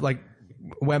kind of like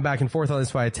went back and forth on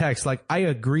this via text. Like I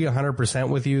agree 100%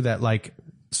 with you that like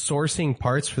sourcing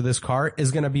parts for this car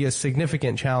is going to be a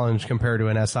significant challenge compared to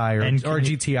an SI or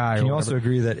GTI. Can you also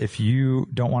agree that if you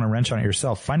don't want to wrench on it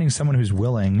yourself, finding someone who's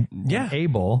willing, and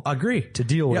able, to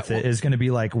deal with it is going to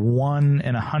be like 1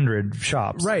 in 100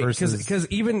 shops, right? Because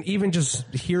even just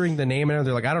hearing the name and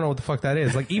they're like, I don't know what the fuck that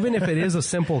is. Like even if it is a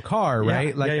simple car,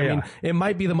 right? I mean, it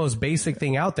might be the most basic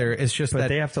thing out there. It's just that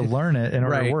they have to learn it in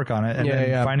order to work on it, and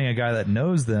then finding a guy that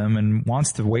knows them and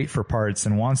wants to wait for parts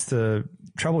and wants to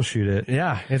troubleshoot it.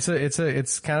 Yeah,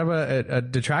 it's kind of a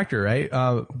detractor, right?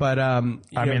 I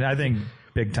mean, I think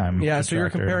big time. Yeah, so you're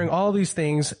comparing all these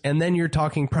things, and then you're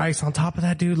talking price on top of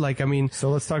that, dude. Like, I mean,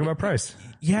 so let's talk about price.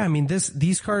 Yeah, I mean,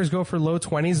 these cars go for low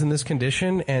 20s in this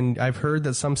condition, and I've heard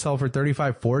that some sell for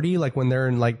 35, 40, like when they're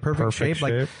in like perfect shape.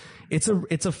 Like, it's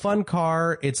a fun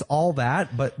car. It's all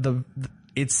that, but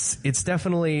it's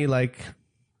definitely like.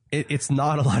 It's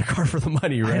not a lot of car for the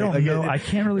money, right? I don't know. I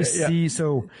can't really see.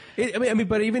 So,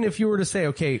 but even if you were to say,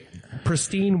 okay,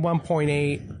 pristine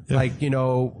 1.8, like,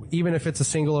 even if it's a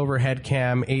single overhead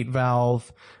cam,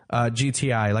 8-valve,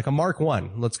 GTI, like a Mark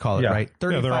 1, let's call it, right?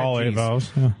 35 they're all 8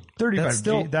 valves. Yeah.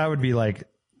 35. That would be like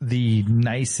the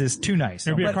nicest, too nice.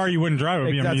 It'd be a car you wouldn't drive. It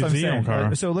would be a museum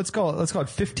car. So let's call it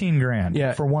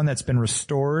 $15,000 for one that's been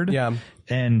restored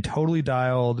and totally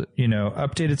dialed,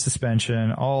 updated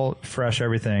suspension, all fresh,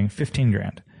 everything,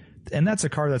 $15,000. And that's a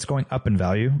car that's going up in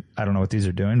value. I don't know what these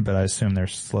are doing, but I assume they're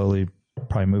slowly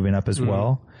probably moving up as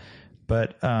well.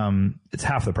 But, it's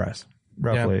half the price,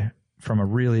 roughly, from a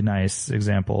really nice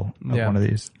example of one of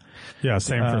these. Yeah.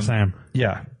 Same for Sam.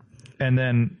 Yeah. And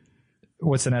then,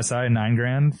 what's an SI?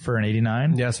 $9,000 for an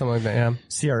 89? Yeah, something like that. Yeah.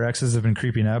 CRXs have been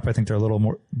creeping up. I think they're a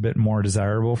little bit more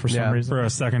desirable for some reason. For a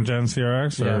second gen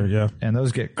CRX, and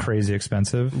those get crazy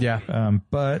expensive. Yeah.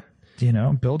 But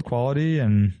build quality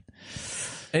and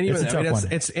And even, It's a I mean, tough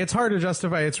one. it's hard to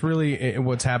justify. It's really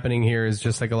what's happening here is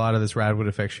just like a lot of this Radwood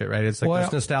effect shit, right? It's like Well,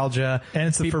 there's nostalgia, and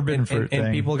it's the forbidden fruit and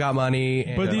thing. people got money.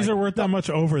 And But these are worth that much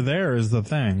over there is the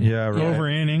thing. Yeah, right. Over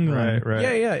in England. Right.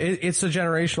 Yeah, it's a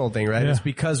generational thing, right? Yeah. It's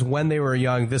because when they were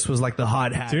young, this was like the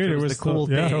hot hat, Dude, it was the cool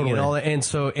yeah, thing, totally. and all that.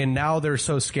 And now they're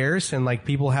so scarce, and like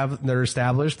people they're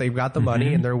established, they've got the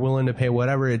money, and they're willing to pay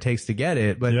whatever it takes to get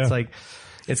it. But Yeah. it's like,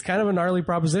 it's kind of a gnarly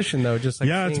proposition, though. Just like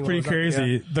Yeah, it's seeing pretty what was up-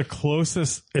 crazy. The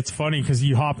closest, it's funny because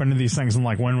you hop into these things and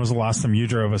like, when was the last time you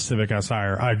drove a Civic Si?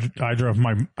 Or I drove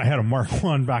I had a Mark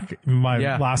 1 back, my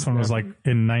Yeah. last one was like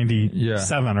in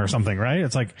 97 or something, right?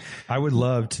 It's like, I would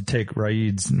love to take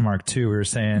Raid's Mark II. We were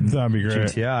saying That'd be great.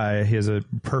 GTI. He has a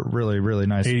really, really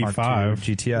nice 85 Mark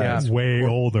II GTI. Yeah. It's, way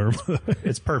older.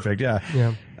 it's perfect. Yeah.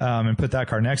 Yeah. And put that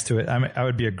car next to it. I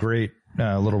would be a great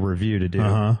little review to do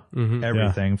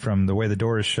everything from the way the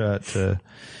door is shut to,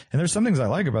 and there's some things I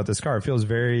like about this car. It feels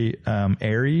very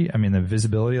airy. I mean, the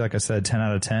visibility, like I said, 10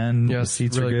 out of 10. Yeah, The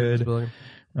seats really are good. visibility.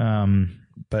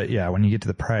 But yeah, when you get to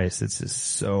the price, it's just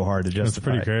so hard to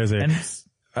justify. pretty crazy. And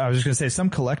I was just going to say, some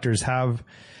collectors have,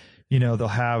 they'll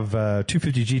have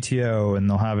 250 GTO and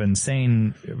they'll have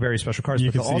insane, very special cars,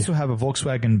 but can they'll see- also have a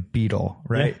Volkswagen Beetle,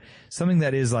 right? Yeah. Something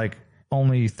that is like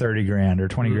only 30 grand or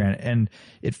 20 grand, and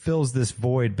it fills this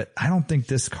void. But I don't think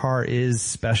this car is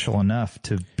special enough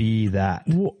to be that.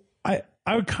 Well,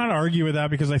 I would kind of argue with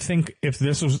that because I think if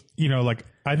this was, like,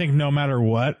 I think no matter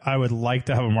what, I would like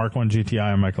to have a Mark 1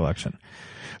 GTI in my collection.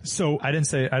 So I didn't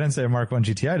say a Mark 1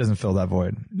 GTI doesn't fill that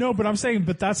void. no, but I'm saying,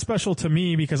 but that's special to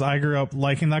me because I grew up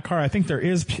liking that car. I think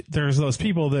there's those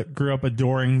people that grew up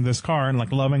adoring this car and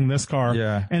like loving this car.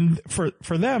 Yeah. And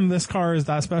for them, this car is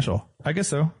that special. I guess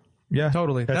so. Yeah,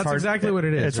 Totally. That's exactly what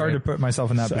it is, It's hard right? to put myself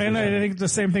in that position. And I think the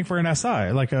same thing for an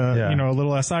SI, like a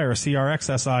little SI or a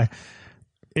CRX SI.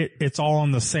 It's all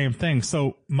on the same thing.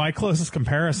 So my closest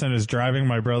comparison is driving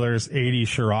my brother's 80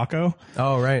 Scirocco.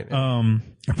 Oh, right.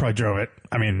 I probably drove it.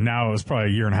 I mean, now it was probably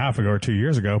a year and a half ago or 2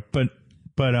 years ago, but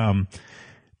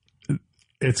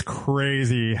it's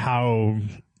crazy how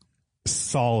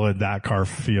solid that car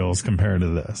feels compared to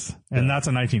this. And that's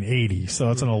a 1980.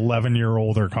 So it's an 11-year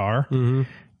older car.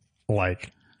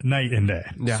 Like night and day.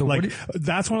 Yeah. So like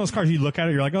that's one of those cars you look at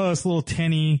it, you're like, oh, that's a little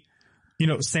tinny,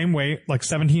 same weight, like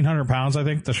 1,700 pounds, I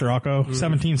think, the Scirocco,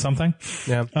 17 something.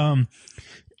 Yeah.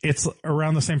 It's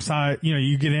around the same size.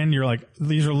 You get in, you're like,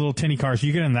 these are little tinny cars.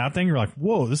 You get in that thing, you're like,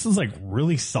 whoa, this is like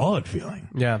really solid feeling.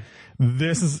 Yeah.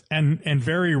 This is, and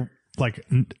very like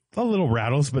a little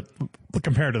rattles, but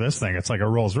compared to this thing, it's like a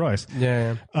Rolls Royce.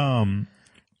 Yeah.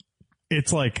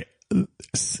 It's like,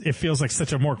 it feels like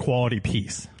such a more quality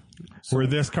piece. Where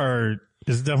this car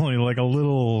is definitely like a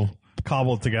little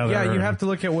cobbled together. Yeah, you have to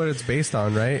look at what it's based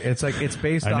on, right? It's like it's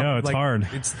based on. I know, it's like, hard.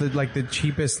 It's the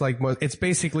cheapest, it's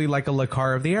basically like a Le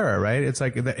car of the era, right? It's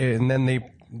like, and then they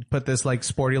put this like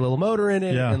sporty little motor in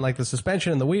it, Yeah. and like the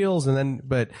suspension and the wheels, and then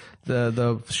but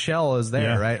the shell is there,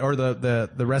 Yeah. right? Or the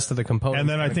rest of the components. And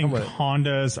then I that think come with it.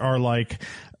 Hondas are like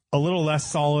a little less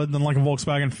solid than like a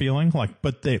Volkswagen feeling, like,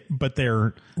 but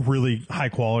they're really high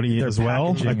quality as well.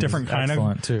 packaging A different is kind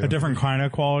excellent, too. of, a different kind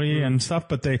of quality and stuff,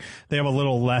 but they have a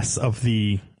little less of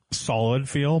the solid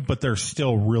feel, but they're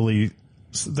still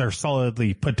they're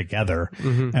solidly put together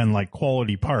and like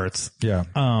quality parts. Yeah.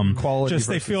 Quality Just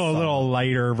they versus feel a little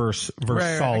lighter versus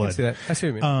Right, solid. I can see that. I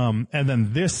see what you mean. And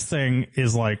then this thing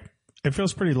is like, it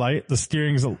feels pretty light. The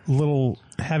steering's a little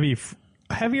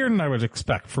heavier than I would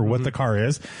expect for what the car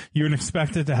is. You would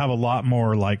expect it to have a lot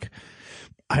more like,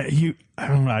 I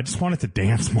don't know. I just want it to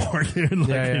dance more, dude. Like,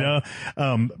 Yeah.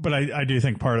 But I do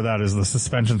think part of that is the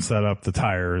suspension setup, the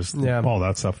tires, Yeah. all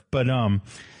that stuff. But,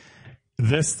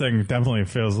 this thing definitely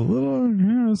feels a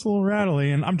little, it's a little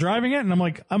rattly, and I'm driving it and I'm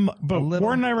like, but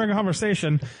Warren and I were having a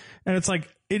conversation and it's like,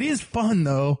 it is fun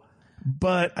though,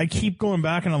 but I keep going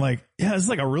back and I'm like, yeah, it's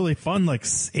like a really fun, like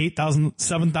 $8,000,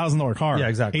 $7,000 car. Yeah,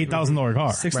 exactly. $8,000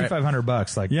 car.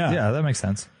 $6,500. Like, Yeah. that makes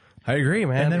sense. I agree,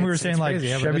 man. And then we were It's saying like crazy,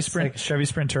 yeah, but Chevy it's Sprint, like- Chevy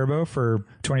Sprint Turbo for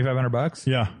 $2,500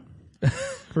 Yeah.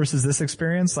 versus this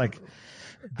experience. Like,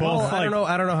 Well, I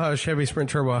don't know how a Chevy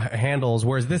Sprint Turbo handles,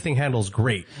 whereas this thing handles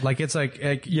great. Like it's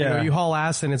like you haul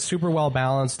ass and it's super well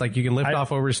balanced. Like you can lift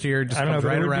off oversteer, just I don't know, comes but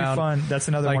right it would around. be fun. That's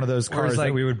another Like, one of those whereas, cars like-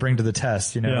 that we would bring to the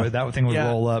test. Yeah. That thing would Yeah.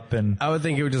 roll up and I would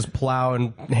think it would just plow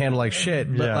and handle like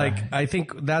shit. But Yeah. like, I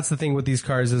think that's the thing with these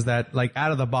cars is that like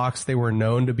out of the box, they were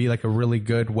known to be like a really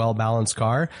good, well balanced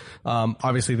car.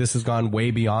 Obviously this has gone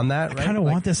way beyond that. I kind of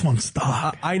want this one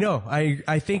stock. I know.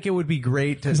 I think it would be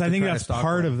great to. Because I think try to that's stock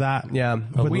part one. of that. Yeah,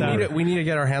 With we that. need to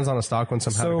get our hands on a stock one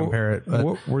somehow to compare it. But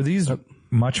what, were these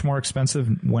much more expensive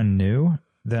when new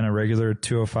than a regular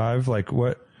 205? Like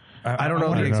what? I don't know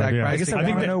the no exact idea. price. I guess I think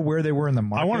want to they- know where they were in the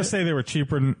market. I want to say they were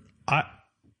cheaper than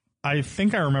I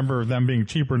think I remember them being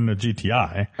cheaper than the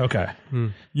GTI. Okay.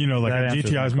 You know, like That a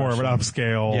answers GTI is my more of an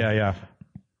upscale Yeah.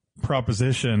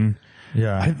 proposition.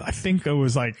 Yeah. I think it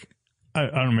was like, I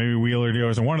don't know, maybe Wheeler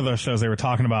Dealers or one of those shows they were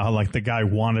talking about how like the guy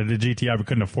wanted a GTI but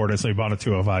couldn't afford it, so he bought a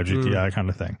 205 GTI kind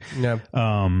of thing. Yeah.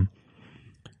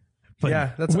 But,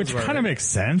 Yeah, that sounds which about kind of right. makes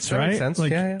sense, That right? makes sense.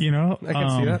 Like, Yeah. you know, I can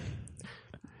see that.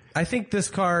 I think this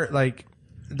car, like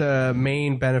the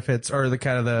main benefits or the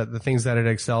kind of the things that it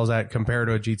excels at compared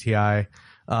to a GTI,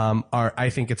 are, I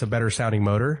think it's a better sounding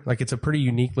motor. Like it's a pretty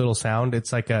unique little sound.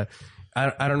 It's like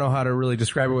I don't know how to really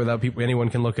describe it without anyone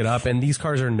can look it up. And these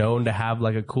cars are known to have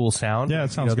like a cool sound. Yeah,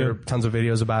 it sounds There are good. tons of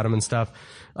videos about them and stuff.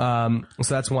 So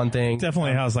that's one thing.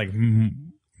 Definitely has like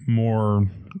more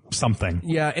something.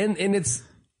 Yeah, and it's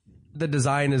the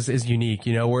design is unique,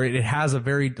 you know, where it has a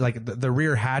very like the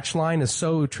rear hatch line is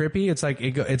so trippy. It's like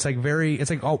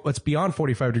it's beyond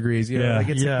 45 degrees. You know, Yeah. like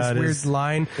it's Yeah, like it this weird is.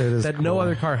 line is that no cool.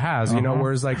 other car has. You know,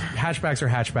 whereas like hatchbacks are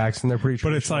hatchbacks and they're pretty.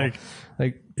 But it's traditional.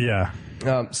 like, yeah.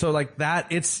 So like that.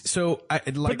 It's so like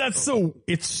But that's so,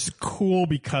 it's cool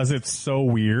because it's so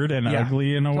weird and Yeah,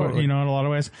 ugly in a way, totally. you know, in a lot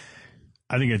of ways.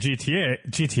 I think a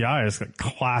GTI is like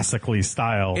classically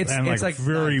styled It's and like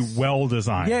very nuts. well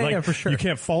designed. Yeah, like, yeah, for sure. You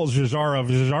can't fault Giugiaro.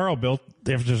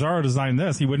 If Giugiaro designed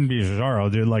this, he wouldn't be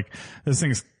Giugiaro, dude. Like, this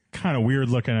thing's kind of weird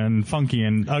looking and funky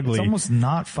and ugly. It's almost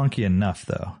not funky enough,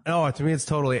 though. Oh, to me, it's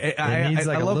totally. I needs,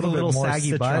 like, I a love little the bit little more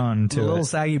saggy citron butt. to The little it.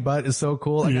 saggy butt is so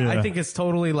cool. Like, Yeah. I think it's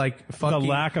totally like the funky.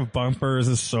 lack of bumpers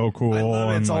is so cool. I love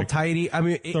it. and, It's all like, tidy. I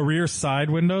mean, the rear side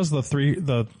windows, the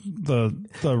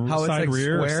how it's side like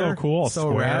rear square, are so cool.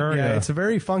 so Square, rad. Yeah, it's a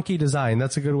very funky design.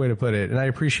 That's a good way to put it, and I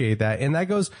appreciate that. And that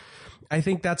goes. I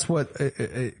think that's what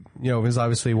you know is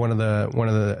obviously one of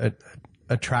the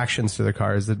attractions to the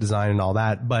car is the design and all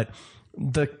that, but.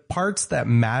 The parts that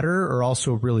matter are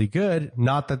also really good.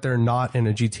 Not that they're not in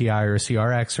a GTI or a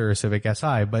CRX or a Civic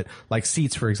Si, but like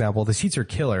seats, for example, the seats are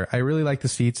killer. I really like the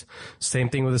seats. Same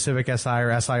thing with the Civic Si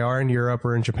or SIR in Europe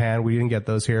or in Japan. We didn't get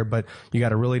those here, but you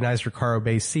got a really nice Recaro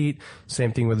based seat.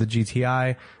 Same thing with the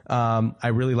GTI. I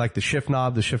really like the shift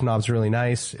knob. The shift knob's really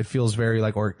nice. It feels very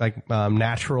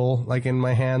natural, like in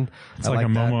my hand. It's like a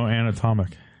that. Momo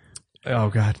Anatomic. Oh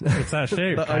God. It's that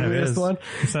shape. The kind of ugliest is. one?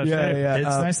 It's that Yeah, shape. yeah. It's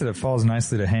nice that it falls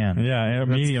nicely to hand. Yeah,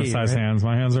 medium-sized key, right? hands.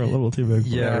 My hands are a little too big.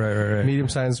 Yeah, right. Medium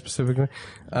size specifically.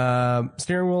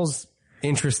 Steering wheel's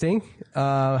interesting.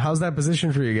 How's that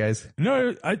position for you guys?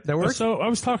 No, That works? So I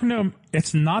was talking to him.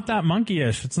 It's not that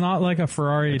monkey-ish. It's not like a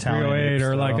Ferrari Italian 308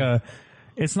 or style. like a.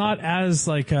 It's not as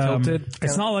like Tilted?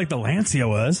 It's not like the Lancia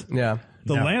was. Yeah.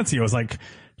 The Lancia was like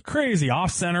crazy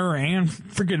off center and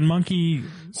freaking monkey.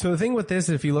 So the thing with this,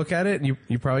 if you look at it,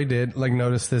 you probably did like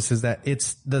notice this, is that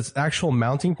it's the actual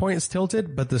mounting point is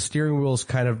tilted, but the steering wheel's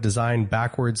kind of designed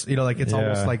backwards. You know, like it's Yeah.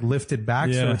 almost like lifted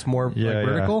back, so Yeah. it's more Yeah, like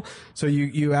vertical. So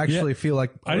you actually feel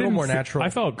like a little more natural. I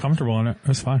felt comfortable in it. It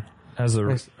was fine. Has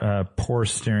a poor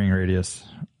steering radius.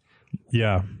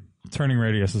 Yeah, turning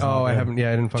radius is. Oh, not I good. haven't.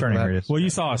 Yeah, I didn't fuck Turning with that. radius. Well, you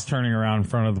saw us turning around in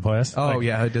front of the place. Oh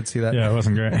yeah, I did see that. Yeah, it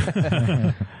wasn't great.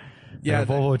 Yeah,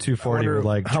 Volvo 240 wonder would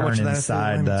like how much turn of that is the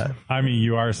inside alignment. that. I mean,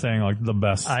 you are saying like the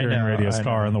best I steering know, radius I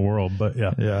car know. in the world, but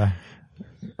yeah. Yeah.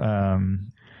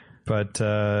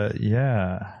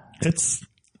 Yeah.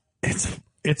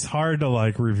 It's hard to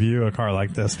like review a car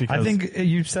like this because I think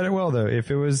you said it well though.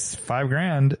 If it was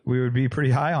 $5,000, we would be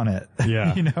pretty high on it.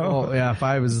 Yeah. you know, Oh yeah,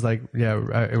 5 is like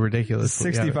ridiculous.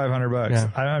 $6,500. Yeah.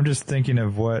 I'm just thinking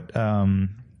of what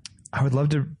I would love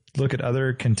to look at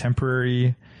other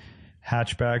contemporary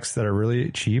hatchbacks that are really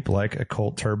cheap, like a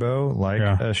Colt Turbo, like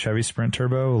Yeah. a Chevy Sprint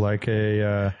Turbo, like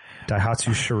a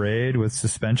Daihatsu Charade with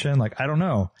suspension. Like I don't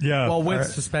know, yeah. Well, with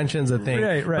suspension's a thing,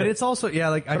 Right. But it's also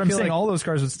like but I I'm feel saying like all those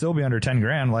cars would still be under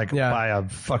 $10,000, like Yeah. by a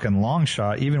fucking long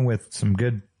shot, even with some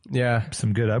good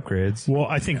upgrades. Well,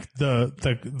 I think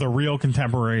the real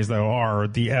contemporaries though are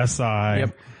the SI,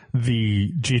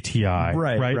 the GTI,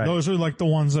 Right. Those are like the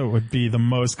ones that would be the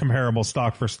most comparable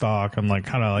stock for stock and like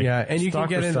kind of like Yeah, and you can stock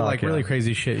get for into stock, like yeah. really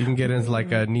crazy shit. You can get into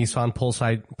like a Nissan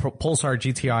Pulsar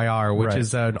GTI-R, which Right.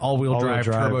 is an all-wheel drive,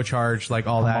 turbocharged, like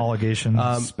all that.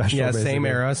 Homologation special, Yeah, same basically.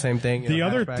 era, same thing. the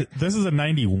other. This is a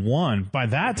 91. By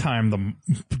that time, the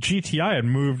GTI had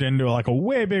moved into like a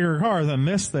way bigger car than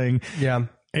this thing. yeah,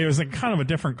 It was like kind of a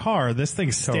different car. This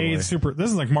thing stayed Totally. super. This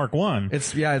is like Mark 1.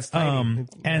 it's tiny.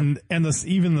 And this,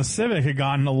 even the Civic had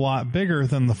gotten a lot bigger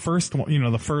than the first one, you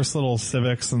know, the first little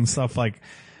Civics and stuff. Like,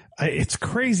 it's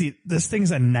crazy. This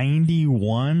thing's a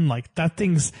 91. Like, that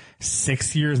thing's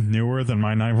 6 years newer than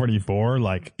my 944.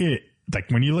 Like, it like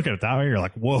when you look at it that way, you're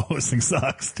like, whoa, this thing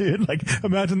sucks, dude. Like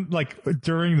imagine like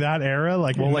during that era,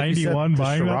 like in like you said, 91 the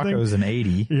buying that thing. Scirocco's an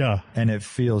 80. Yeah. And it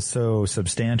feels so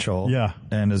substantial. Yeah.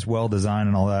 And is well designed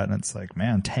and all that. And it's like,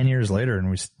 man, 10 years later and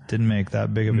we didn't make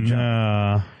that big of a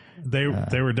jump. They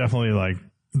were definitely like,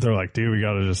 they're like, dude, we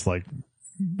got to just like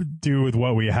do with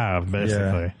what we have, basically.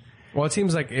 Yeah. Well, it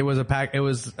seems like it was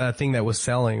a thing that was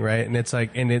selling, right? And it's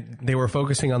like, they were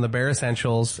focusing on the bare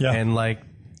essentials, and like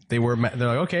they're like,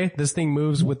 okay, this thing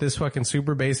moves with this fucking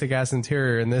super basic ass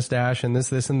interior and this dash and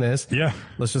this and this. Yeah.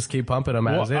 Let's just keep pumping them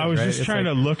as is. I was right? just It's trying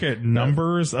like, to look at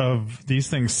numbers of these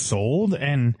things sold,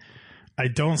 and I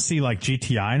don't see like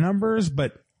GTI numbers,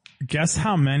 but guess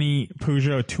how many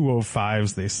Peugeot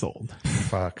 205s they sold?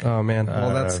 Fuck. oh man,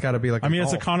 well that's got to be like. I mean,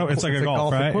 it's a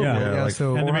golf, right? equivalent. Yeah. Like,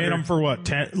 so And they made them for what,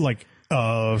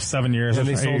 7 years? and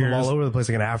they or sold 8 them all years? over the place,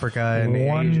 like in Africa and Asia,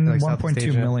 One, like Southeast 1.2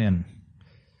 Asia. million.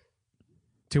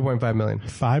 2.5 million.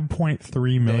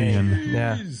 5.3 million.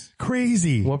 Yeah.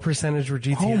 Crazy. What percentage were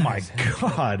GTIs? Oh my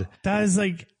God. That is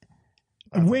like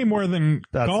way more than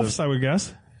That's Golfs, I would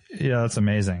guess. Yeah, that's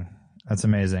amazing. That's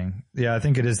amazing. Yeah, I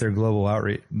think it is their global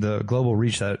outreach. The global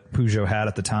reach that Peugeot had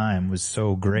at the time was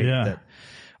so great that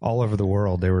all over the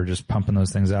world they were just pumping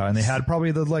those things out, and they had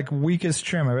probably the like weakest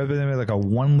trim. I remember they made like a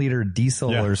 1 liter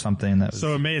diesel or something. That was,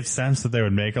 So it made sense that they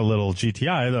would make a little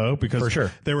GTI though, because For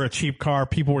sure. they were a cheap car.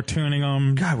 People were tuning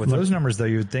them. God, with those numbers though,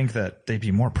 you would think that they'd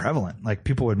be more prevalent. Like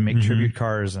people would make tribute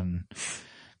cars, and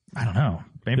I don't know.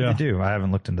 Maybe they do. I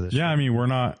haven't looked into this. Yeah, I mean,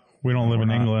 we don't live in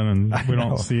England, and we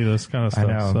don't see this kind of I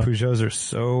stuff. know. so. Peugeots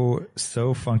are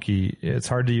so funky. It's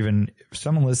hard to even, if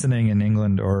someone listening in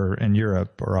England or in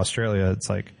Europe or Australia, it's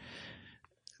like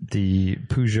the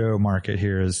Peugeot market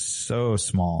here is so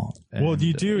small. And Well,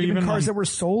 you do even even cars that were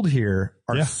sold here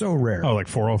are so rare. Oh, like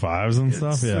 405s and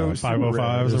stuff. So- Yeah, so 505s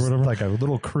rare. or There's whatever. Like a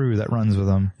little crew that runs with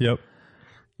them. Yep.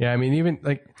 Yeah, I mean, even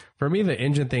like for me, the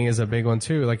engine thing is a big one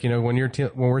too. Like, you know, when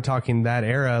we're talking that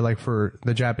era, like for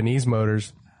the Japanese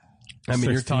motors, I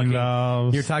mean, 16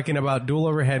 valves. you're talking about dual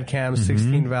overhead cams,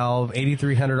 16 valve,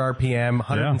 8,300 RPM,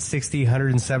 160,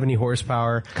 170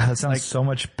 horsepower. God, that sounds so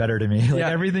much better to me. Like Yeah.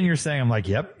 everything you're saying, I'm like,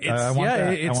 yep, I want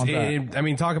that. I want that. I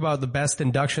mean, talk about the best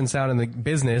induction sound in the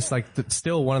business. Like,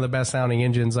 still one of the best sounding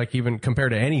engines. Like, even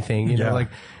compared to anything, you know. Like,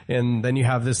 and then you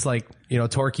have this like, you know,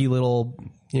 torquey little.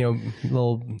 I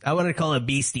want to call it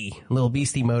little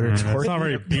beastie motor. It's not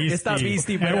very beastie. It's not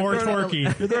beastie, but or torquey.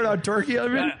 You're throwing out torquey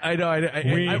on me? I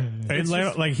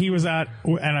know. Like he was at,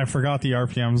 and I forgot the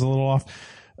RPMs a little off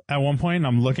at one point, and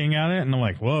I'm looking at it and I'm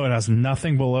like, whoa, it has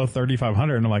nothing below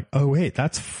 3,500. And I'm like, oh wait,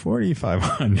 that's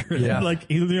 4,500. Yeah. Like,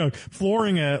 you know,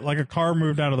 flooring it like a car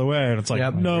moved out of the way. And it's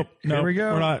like, nope, Here we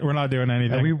go. We're not doing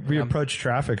anything. And we approached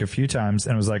traffic a few times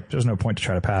and it was like, there's no point to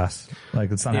try to pass.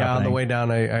 Like, it's not happening. on the way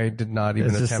down, I did not even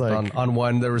It's just attempt like- on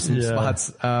one. There were some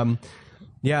spots. I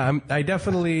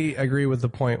definitely agree with the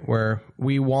point where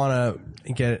we want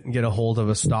to get a hold of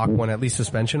a stock one, at least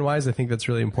suspension wise. I think that's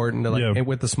really important to and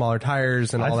with the smaller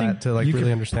tires and all that to like you really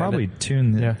could understand probably it.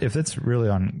 tune if it's really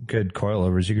on good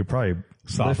coilovers, you could probably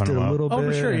Soften lift it them a up. little bit. Oh,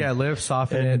 for sure. Yeah. Lift,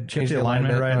 soften And it, change get the the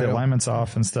alignment right. The Oh, yeah. alignment's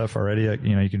off and stuff already.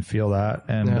 You know, you can feel that.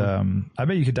 And, I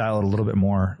bet you could dial it a little bit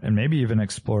more and maybe even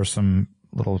explore some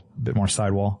little bit more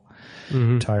sidewall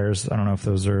tires. I don't know if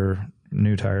those are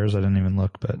new tires. I didn't even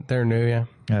look, but They're new. Yeah.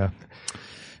 yeah.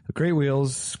 Great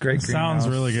wheels, great Sounds greenhouse,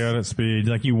 really good at speed.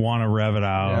 Like you want to rev it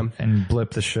out. and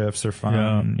blip the shifts are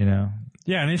fun. You know,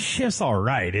 Yeah, and it shifts all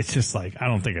right. It's just like, I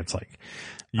don't think it's like,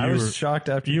 I was shocked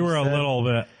after you were a said little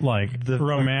bit like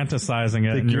romanticizing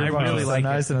it. the And you're gearbox really is like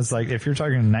nice, and it's like if you're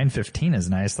talking 915 is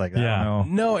nice, like I Yeah.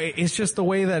 don't know. No, it's just the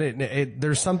way that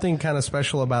there's something kind of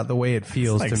special about the way it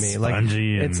feels It's to like me. Like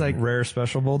spongy it's and- like Rare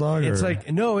special bulldog. It's or?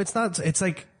 like, no, it's not. It's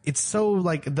like, it's so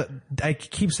like I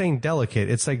keep saying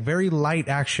delicate. It's like very light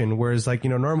action. Whereas like,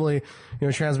 you know, normally, you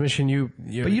know, transmission,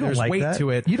 but you don't there's like weight that. to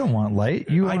it. You don't want light.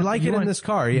 I like it in this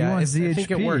car. Yeah. you want I ZHP.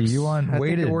 think it works. You want I think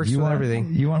weighted. it works you with want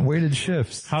everything. You want weighted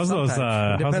shifts. How's those,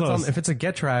 It depends on if it's a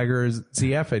Getrag or a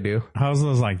ZF. I do. how's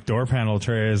those like door panel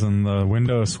trays and the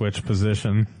window switch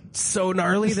position? So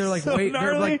gnarly. They're like So They're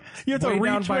gnarly. like You have to way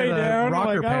down reach by way the down. I'm rocker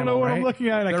like, I don't panel, know what I'm right? looking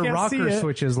at. I They're can't rocker see it.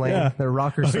 switches, Lane. Yeah. They're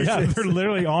rocker Oh, switches. yeah, they're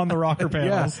literally on the rocker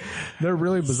panels. They're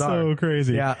really bizarre. So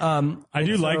crazy. Yeah. I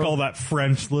do like all that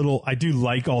French little, I do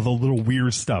like all the little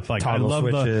weird stuff. Like Toggle I love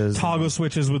switches. the toggle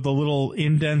switches with the little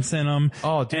indents in them.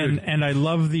 Oh, dude. And I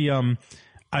love the,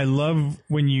 I love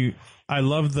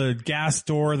the gas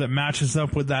door that matches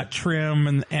up with that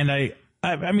trim. And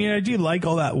I mean, I do like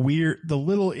all that weird, the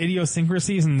little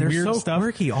idiosyncrasies and They're weird so stuff.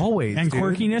 quirky always, And dude.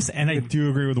 quirkiness. And I do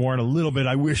agree with Warren a little bit.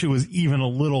 I wish it was even a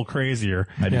little crazier.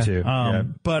 I do too.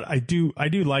 But I do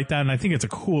like that, and I think it's a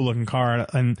cool looking car.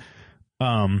 And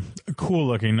Cool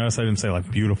looking. Notice I didn't say like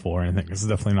beautiful or anything. It's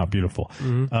definitely not beautiful.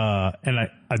 And I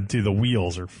do, the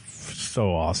wheels are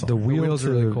so awesome. The wheels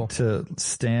are really cool. to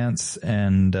stance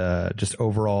and just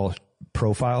overall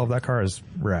profile of that car is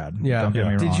rad. Yeah. Don't get me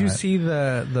wrong. Did you see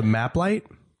the map light?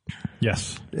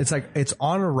 Yes. It's like, it's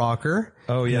on a rocker.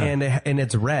 Oh, yeah. And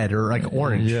it's red or like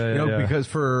orange. Yeah, you know, yeah. because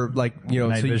for like, you know,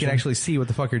 Night so you vision. can actually see what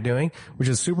the fuck you're doing, which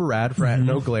is super rad for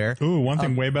no glare. Ooh, one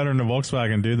thing way better than the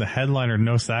Volkswagen, dude. The headliner,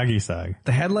 no saggy sag.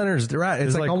 The headliners, rad.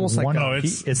 It's There's like almost like, one, No,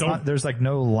 it's- don't- not, there's like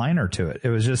no liner to it. It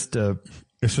was just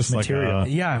It's just material. like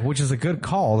yeah, which is a good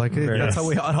call. Like that's how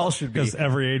it all should be. because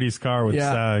every 80s car would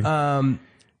sag.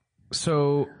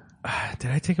 So,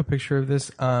 did I take a picture of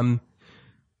this?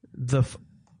 The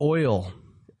oil,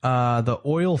 the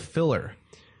oil filler.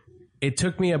 It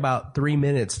took me about 3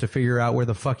 minutes to figure out where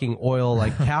the fucking oil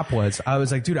like cap was. I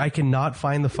was like, dude, I cannot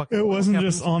find the fucking. It oil wasn't cap.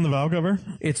 just on the valve cover.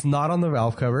 It's not on the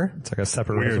valve cover. it's like a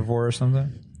separate reservoir or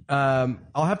something. I'll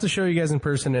have to show you guys in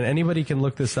person, and anybody can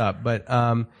look this up. But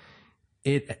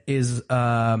it is.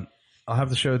 I'll have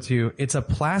to show it to you. It's a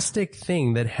plastic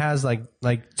thing that has like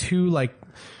two like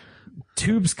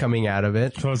tubes coming out of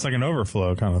it. So it's like an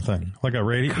overflow kind of thing, like a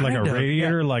Kind of,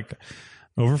 radiator, like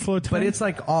overflow tank. But it's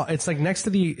like next to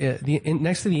the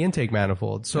next to the intake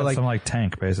manifold. So like Some like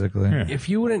tank basically. if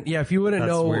you wouldn't That's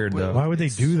know, weird, though. Why would they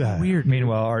do that? Weird.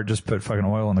 Meanwhile, Art just put fucking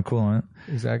oil in the coolant.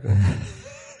 Exactly.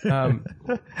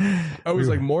 I was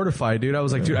like mortified, dude. I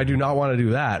was like, dude, I do not want to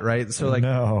do that, right? So like,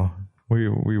 No,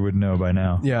 we would know by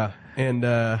now. yeah, and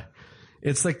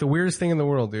it's like the weirdest thing in the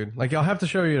world, dude. Like, I'll have to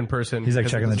show you in person. He's like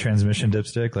because checking the transmission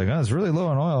dipstick, like, oh, it's really low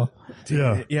on oil.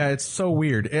 Yeah. Yeah, it's so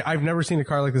weird. I've never seen a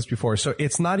car like this before. So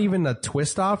it's not even a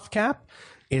twist off cap.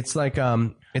 It's like,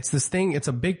 it's this thing, it's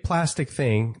a big plastic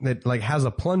thing that like has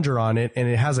a plunger on it and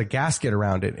it has a gasket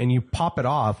around it, and you pop it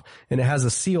off and it has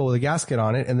a seal with a gasket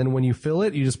on it. And then when you fill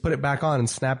it, you just put it back on and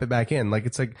snap it back in. Like,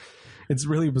 it's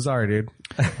really bizarre, dude.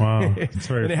 Wow. It's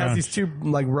very And it has French. these two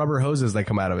like rubber hoses that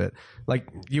come out of it. Like,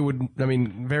 you would, I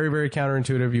mean, very, very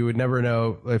counterintuitive. You would never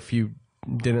know if you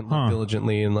didn't look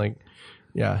diligently, and like,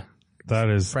 yeah. That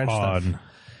is French odd. stuff.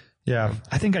 Yeah,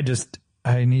 I think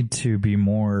I need to be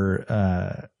more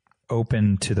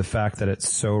open to the fact that it's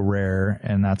so rare,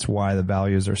 and that's why the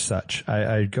values are such.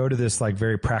 I go to this like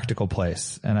very practical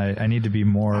place, and I need to be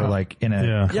more like in a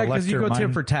Yeah. Yeah, because you go collector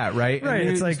tit for tat, right? Right, And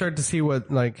it's you like- start to see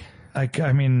what like.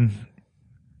 I mean,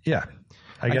 yeah,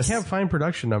 I guess I can't find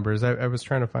production numbers. I was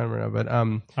trying to find them right now,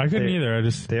 but I couldn't either. I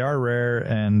just they are rare,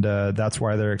 and that's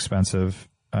why they're expensive.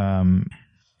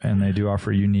 And they do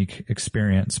offer a unique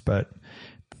experience, but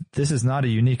this is not a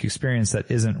unique experience that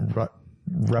isn't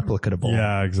replicatable.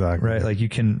 yeah, exactly. Right. Like you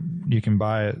can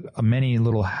buy many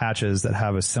little hatches that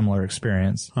have a similar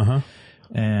experience.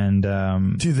 And,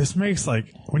 Dude, this makes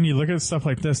like when you look at stuff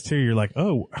like this too, you're like,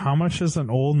 oh, how much does an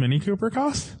old Mini Cooper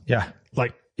cost? yeah,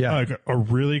 Like, Yeah. like a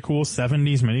really cool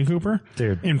 70s Mini Cooper,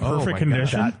 Dude. in Oh perfect my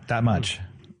condition. that much,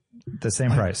 the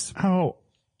same price, How?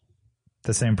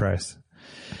 the same price.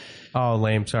 oh,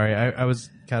 lame. Sorry, I was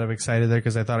kind of excited there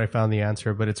because I thought I found the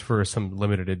answer, but it's for some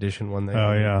limited edition one.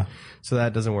 Oh yeah, So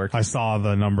that doesn't work. I saw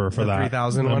the number for the that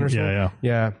 3,000 one or something. Yeah,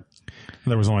 yeah,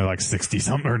 there was only like 60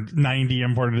 something or 90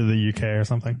 imported to the UK or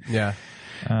something. yeah.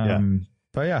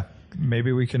 But yeah,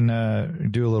 maybe we can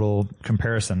do a little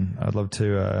comparison. I'd love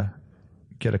to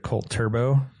get a Colt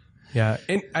Turbo. Yeah,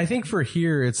 and I think for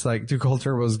here, it's like, dude, Colt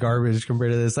Turbo is garbage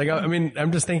compared to this. Like, I mean,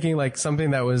 I'm just thinking like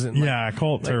something that wasn't. Like, Yeah,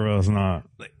 Colt Turbo's not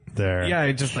there. yeah,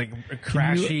 it just like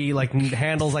crashy, like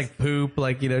handles like poop,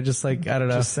 like, you know, just like, I don't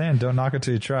know. Just saying, don't knock it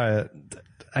till you try it.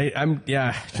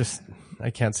 I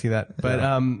can't see that. But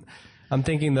I'm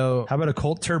thinking though, How about a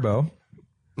Colt Turbo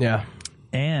yeah,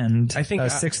 and I think a I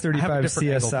have a 635 different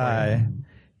angle for CSI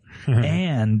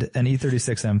and an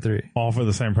E36 M3, All for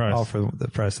the same price. all for the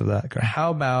price of that car.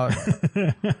 how about,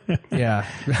 yeah,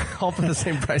 all for the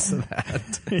same price of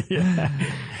that. yeah.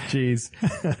 Jeez.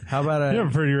 How about You have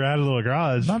a pretty rad little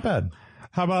garage. Not bad.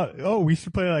 How about, we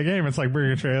should play that game. It's like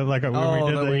bring a trailer, like when Oh,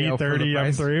 we did that we go the for the E30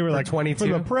 price? M3. We're For like, 22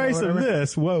 for the price or of whatever?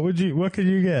 this, what could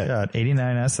you get? Got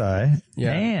 89 SI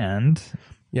Yeah. and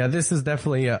Yeah, this is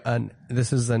definitely an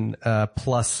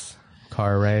plus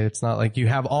car, right? It's not like you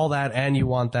have all that and you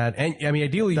want that. And I mean,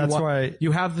 ideally, That's why-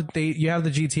 you have the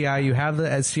GTI, you have the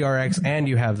CRX, and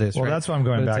you have this. well, right? that's why I'm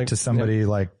going But it's back like- to somebody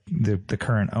like the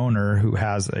current owner who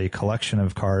has a collection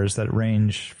of cars that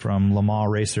range from Le Mans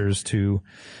racers to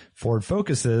Ford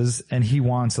Focuses, and he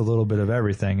wants a little bit of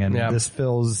everything. And Yeah. this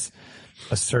fills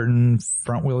a certain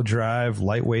front wheel drive,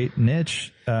 lightweight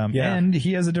niche. Yeah. And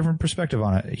he has a different perspective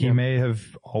on it. He may have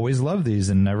always loved these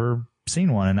and never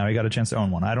seen one, and now he got a chance to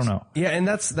own one. I don't know. Yeah, and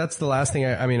that's the last thing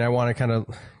I mean, I want to kind of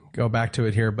go back to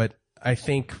it here, but I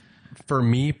think for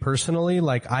me personally,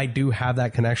 like I do have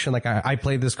that connection. Like I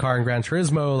played this car in Gran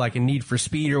Turismo, like in Need for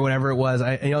Speed or whatever it was.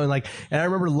 And I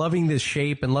remember loving this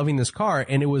shape and loving this car,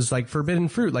 and it was like forbidden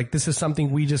fruit. Like this is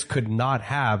something we just could not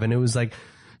have, and it was like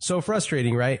so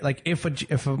frustrating, right? Like if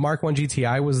a Mark 1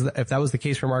 GTI if that was the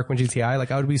case for Mark 1 GTI,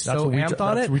 like I would be so amped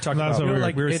on it. We talked about.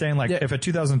 We were saying if a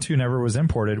 2002 never was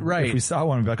imported, right? If we saw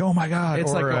one, we'd be like, oh my god,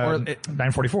 it's or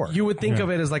 944. You would think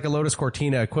of it as like a Lotus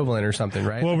Cortina equivalent or something,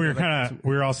 right? Well,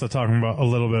 we were also talking about a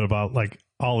little bit about like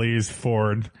Ollie's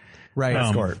Ford. Right,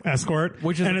 Escort,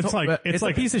 which is it's like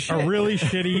a piece of shit, a really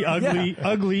shitty,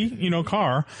 ugly,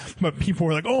 car. But people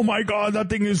were like, "Oh my god, that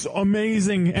thing is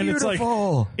amazing!" And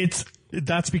Beautiful.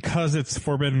 That's because it's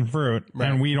forbidden fruit,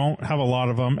 and we don't have a lot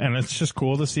of them, and it's just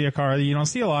cool to see a car that you don't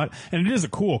see a lot, and it is a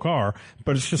cool car,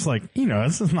 but it's just like,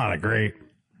 this is not a great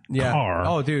car.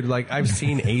 Oh, dude, like I've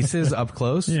seen Aces up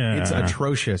close. Yeah. It's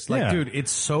atrocious. Like, dude, it's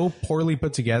so poorly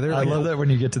put together. I love that when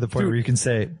you get to the point where you can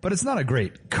say, but it's not a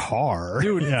great car.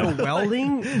 Dude,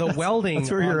 the welding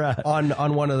That's where you're at.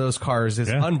 on one of those cars is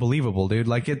unbelievable, dude.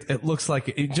 Like it looks like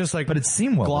it just like, but it's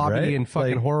seam welded, gloppy right? and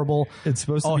fucking horrible. It's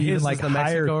supposed to be even like the higher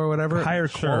Mexico or whatever, higher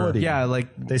quality. Yeah, like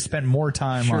they spent more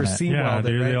time on it. seam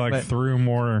welded, dude, right? they threw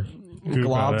more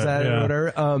globs at it or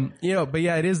whatever. But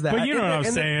yeah, it is that. But you know what I'm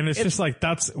saying? It's just like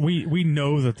we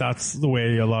know that's the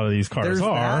way a lot of these cars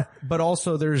are. That, but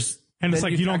also there's. And it's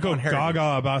like you don't go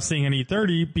gaga about seeing an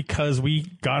E30 because we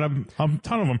got a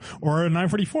ton of them. Or a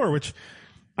 944, which,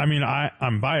 I mean,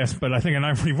 I'm biased, but I think a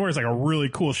 944 is like a really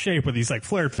cool shape with these like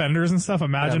flared fenders and stuff.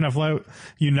 Imagine if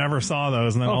you never saw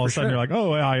those and then all of a sudden you're like,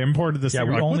 oh, I imported this. Yeah,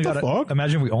 we only got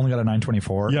imagine we only got a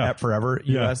 924 at forever.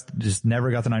 US just never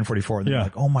got the 944. They're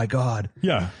like, oh my God.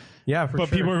 Yeah. Yeah,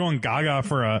 but people are going gaga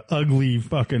for a ugly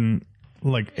fucking,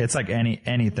 like, it's like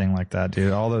anything like that,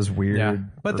 dude. All those weird. Yeah.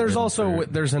 But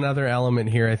there's another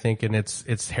element here, I think, and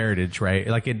it's heritage, right?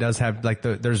 Like it does have like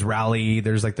there's rally,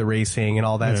 there's like the racing and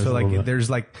all that. So like there's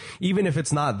like, even if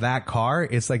it's not that car,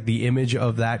 it's like the image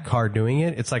of that car doing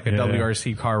it. It's like a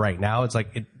WRC car right now. It's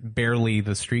like it barely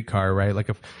the street car, right?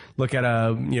 Like look at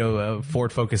a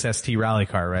Ford Focus ST rally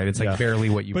car, right? It's like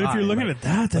barely what you buy. But if you're looking at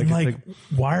that, then like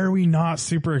why are we not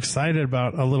super excited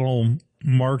about a little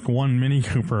Mark 1 Mini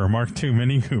Cooper or Mark 2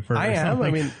 Mini Cooper? I am. Something?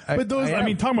 I mean, but those, I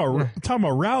mean, talking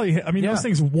about rally, I mean, those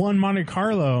things won Monte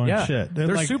Carlo and shit. They're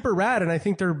like, super rad, and I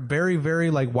think they're very, very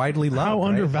like widely loved. How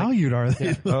undervalued are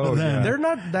they? They're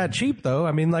not that cheap though.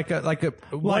 I mean, like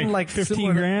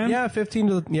 15 grand. Yeah, 15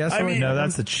 to I mean, no,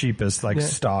 that's the cheapest, like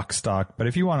stock. But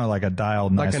if you want like a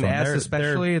dialed nice an one, S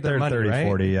especially, they're money, 30, right?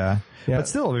 40, yeah. But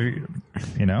still,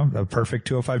 a perfect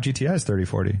 205 GTI is 30,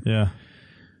 40. Yeah.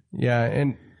 Yeah,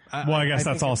 and. Well, I guess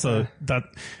that's also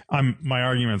my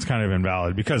argument's kind of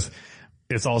invalid because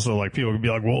it's also like people could be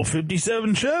like, well,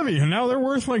 57 Chevy and now they're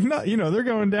worth like, they're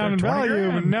going down in value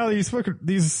grand. And now these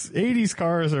 80s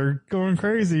cars are going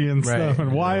crazy and stuff.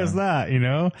 And why is that,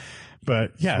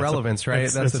 But yeah, it's relevance, right?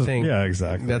 That's the thing. Yeah,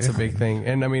 exactly. That's a big thing.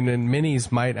 And I mean, and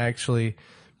minis might actually,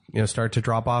 start to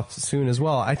drop off soon as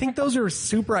well. I think those are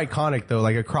super iconic though,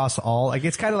 like across all, like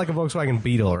it's kind of like a Volkswagen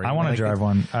Beetle. Right? I want to drive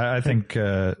one. I think,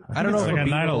 I don't know, it's like a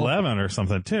 911 or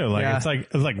something too. Like it's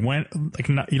like when, like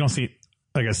you don't see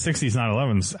like a 60s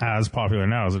 911's as popular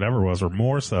now as it ever was or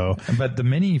more so. But the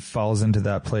Mini falls into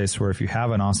that place where if you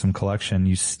have an awesome collection,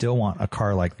 you still want a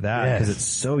car like that because it's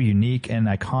so unique and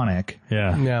iconic.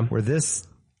 Yeah. Where this,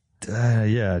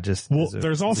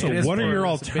 there's also what are your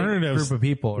alternatives? Group of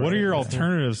people. What are your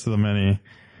alternatives to the Mini?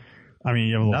 I mean,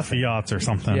 you have little Fiats or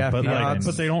something, but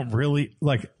they don't really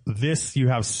like this. You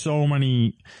have so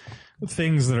many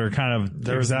things that are kind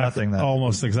of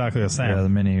almost exactly the same. Yeah, the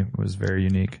Mini was very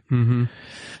unique. Mm-hmm.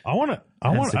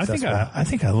 I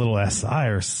think a little SI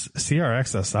or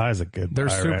CRX SI is a good. They're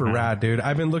super rad, dude.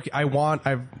 I've been looking.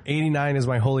 89 is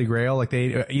my holy grail. Like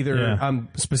they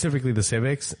specifically the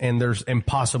Civics, and they're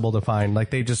impossible to find.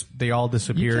 Like they all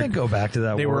disappeared. You can't go back to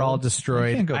that. They were all destroyed.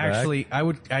 You can't go Actually,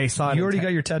 back. I saw. You already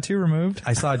got your tattoo removed.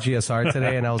 I saw a GSR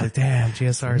today, and I was like, damn,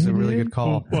 GSR is a really good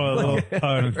call. Well,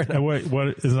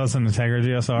 what is that? An Integra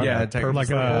GSR? Yeah, purple, like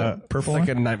a purple, like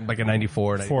a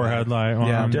 94, 4 headlight.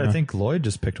 Yeah, dude, I think Lloyd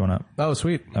just picked one up. Oh,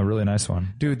 sweet. A really nice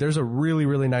one. Dude, there's a really,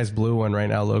 really nice blue one right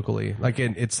now locally. Like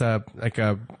it's a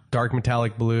dark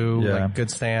metallic blue, like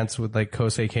good stance with like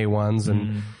Kosei K1s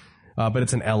and, but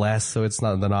it's an LS, so it's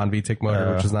not the non-VTEC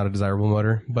motor, which is not a desirable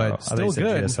motor, but still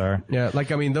good. GSR. Yeah.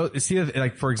 Like, I mean,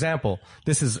 like, for example,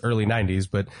 this is early 90s,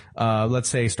 but, let's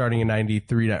say starting in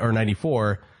 93 or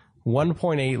 94,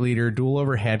 1.8 liter dual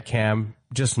overhead cam,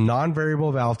 just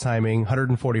non-variable valve timing,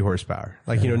 140 horsepower.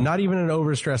 Like, not even an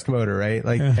overstressed motor, right?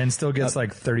 Like, And still gets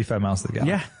like 35 miles to the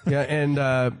gallon. yeah.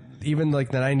 And, even like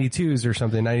the 92s or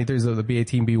something, 93s of the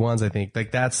B18, B1s, I think,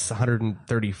 like that's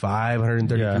 135,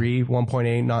 133,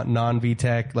 1.8, not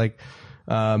non-VTEC. Like,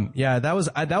 that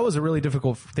was a really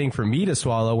difficult thing for me to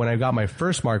swallow when I got my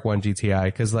first Mark 1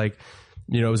 GTI. Cause like,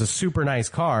 it was a super nice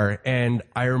car. And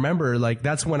I remember like,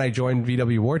 that's when I joined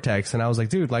VW Vortex. And I was like,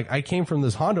 dude, like I came from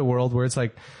this Honda world where it's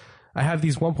like, I have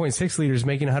these 1.6 liters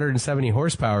making 170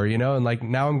 horsepower, and like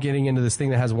now I'm getting into this thing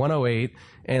that has 108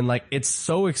 and like it's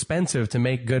so expensive to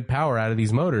make good power out of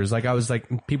these motors. Like I was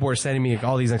like, people were sending me like,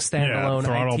 all these like standalone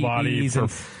throttle ITBs body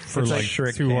for like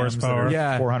Shrek 2 horsepower.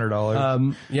 Yeah.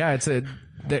 $400.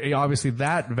 It's obviously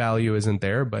that value isn't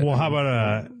there, but Well, how about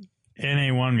a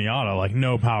NA1 Miata, like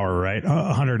no power, right?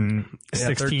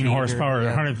 116 13 horsepower, or-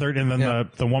 130, and then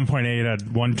the 1.8 at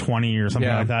 120 or something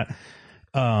Yeah. like that.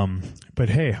 But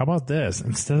hey, how about this?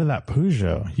 Instead of that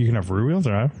Peugeot, you can have rear wheel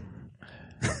drive.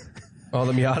 the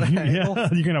Miata. Yeah,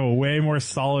 you can have a way more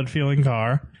solid feeling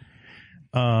car.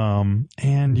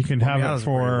 And you can have Miata's it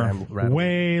for radical.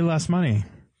 way less money,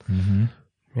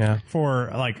 Yeah.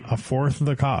 for like a fourth of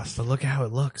the cost. But look at how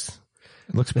it looks.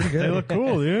 It looks pretty good. They look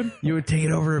cool, dude. You would take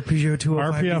it over a Peugeot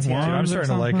 205 RPF GTI. one. I'm starting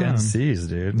to like NCs,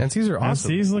 dude. NCs are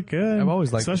awesome. NCs look good. I've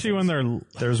always liked especially when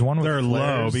There's one with they're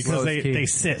low flares. because Low is key. they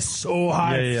sit so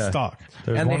high Yeah. stock.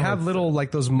 There's And they one have with- little,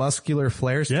 like those muscular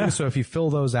flares Yeah. too. So if you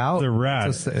fill those out, They're rad.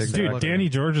 it's a- Dude, Danny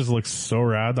George's looks so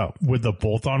rad with the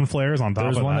bolt-on flares on top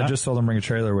There's of one that. that just sold them bring a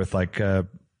trailer with like,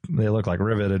 they look like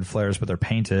riveted flares, but they're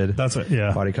painted. That's it,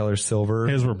 yeah. Body color silver.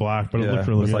 His were black, but it yeah, looked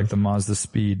really with good. like the Mazda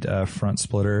Speed front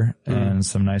splitter and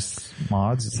some nice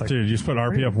mods. It's like Dude, you just put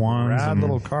RPF ones. rad and-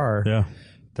 little car. Yeah.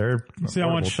 They're See how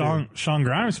much Sean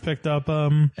Grimes picked up?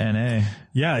 NA.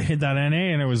 Yeah, it hit that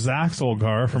NA, and it was Zach's old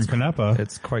car from Canepa.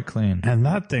 It's quite clean. And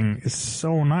that thing is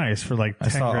so nice for like 10 I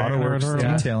saw grand or AutoWorks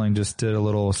whatever. Detailing just did a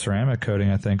little ceramic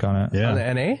coating, I think, on it. on Yeah. the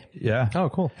NA. Yeah. Oh,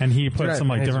 cool. And he put Dude, some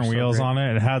like NAs different are so wheels great. on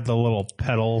it. It had the little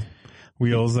pedal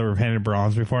wheels that were painted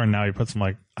bronze before, and now he put some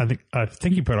like I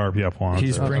think he put RPF ones.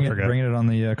 He's or I bringing forget. it on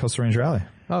the Coastal Range Rally.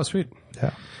 Oh, sweet.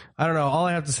 Yeah. I don't know. All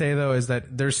I have to say though is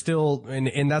that there's still,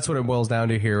 and that's what it boils down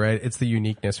to here, right? It's the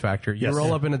uniqueness factor. You Yes.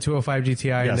 roll up in a 205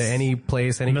 GTI Yes. into any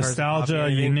place, any Nostalgia,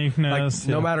 cars, anything, uniqueness, like,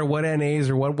 no yeah. matter what NAs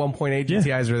or what 1.8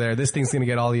 GTIs are there, this thing's going to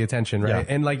get all the attention, right?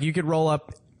 Yeah. And like you could roll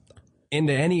up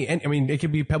into any, I mean, it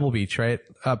could be Pebble Beach, right?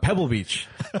 Pebble Beach.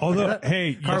 Although,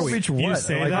 hey, Car you, Week. you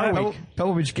say Like that.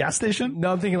 Pebble Beach gas station?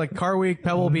 No, I'm thinking like Car Week,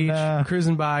 Pebble Beach, Nah.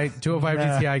 cruising by, 205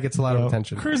 GTI gets a lot of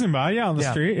attention. Cruising by, yeah, on the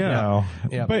Yeah. street, yeah. No.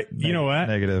 Yeah. But you know what?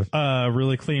 Negative.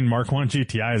 Really clean Mark 1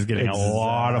 GTI is getting a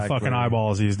lot of Exactly. fucking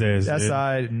eyeballs these days. dude.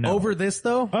 SI, no. Over this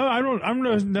though? I'm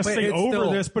not necessarily it's over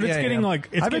still- this, but it's yeah, getting yeah. like,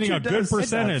 it's I bet getting you a it good does.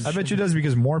 percentage. I bet you it does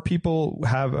because more people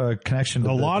have a connection to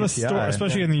A the lot of GTI. stories,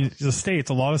 especially in the States,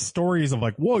 a lot of stories of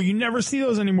like, whoa, you never see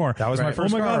those anymore. That was my Right.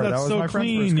 first Oh my car. God, That that's was so my friend's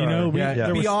clean, first you car. know? Yeah,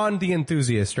 Yeah. beyond the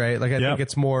enthusiast, right? Like I Yep. think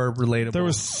it's more relatable. There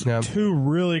was Yeah. 2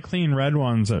 really clean red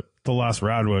ones at the last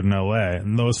Radwood in LA,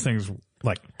 and those things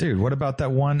like Dude, what about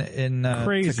that one in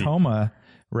Crazy. Tacoma,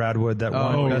 Radwood, that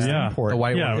Oh, one best yeah. import? The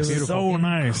white yeah, one it was was beautiful. so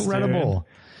nice, dude. Incredible.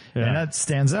 Yeah. And that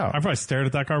stands out. I probably stared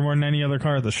at that car more than any other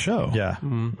car at the show. Yeah.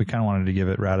 We kind of wanted to give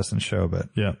it Radisson show, but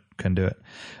Yeah. couldn't do it.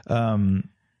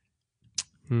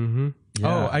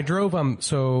 Oh, I drove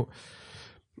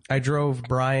I drove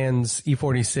Brian's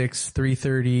E46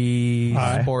 330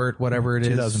 Sport, whatever it is.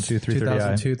 2002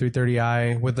 330i. 2002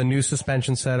 330i with the new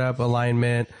suspension setup,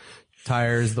 alignment,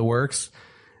 tires, the works.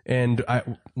 And I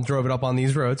drove it up on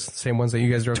these roads, same ones that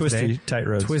you guys drove Twisty, today. tight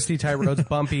roads. Twisty, tight roads,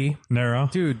 bumpy. Narrow.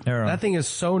 Dude, Narrow. that thing is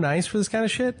so nice for this kind of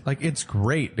shit. Like, it's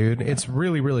great, dude. It's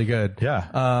really, really good. Yeah.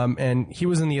 And he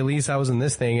was in the Elise, I was in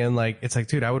this thing, and like, it's like,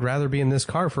 dude, I would rather be in this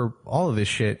car for all of this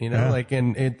shit, you know? Yeah. Like,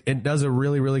 and it does a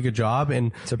really, really good job,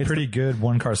 and It's a pretty good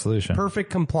one car solution.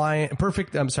 perfect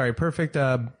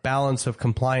balance of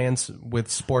compliance with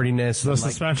sportiness. The and, like,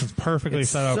 suspension's perfectly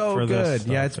it's set up so for good. this.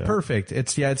 Yeah, stuff, it's perfect.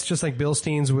 It's just like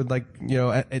Bilstein's with like, you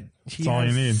know, That's all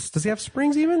you need. Does he have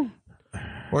springs even?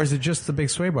 Or is it just the big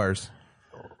sway bars?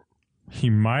 He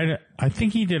might. I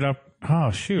think he did up.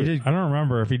 Oh shoot! I don't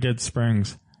remember if he did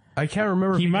springs. I can't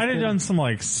remember. He if might have did, done some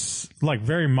like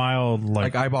very mild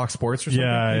like iBox Sports or something.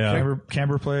 Yeah, yeah.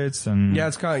 Camber plates and Yeah,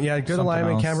 it's got good Something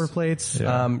alignment, else. camber plates.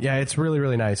 Yeah. Yeah, it's really,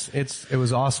 really nice. It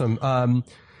was awesome.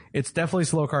 It's definitely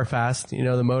slow car fast. You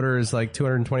know, the motor is like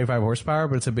 225 horsepower,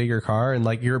 but it's a bigger car, and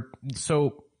like you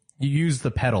use the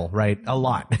pedal, right? A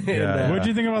lot. Yeah. And, What did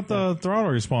you think about the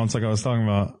throttle response? Like I was talking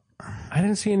about. I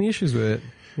didn't see any issues with it.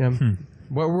 Yeah.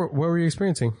 What were you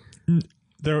experiencing?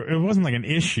 It wasn't like an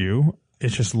issue. It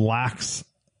just lacks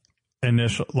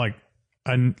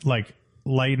like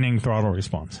lightning throttle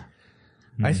response.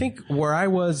 I think where I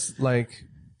was like,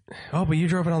 oh, but you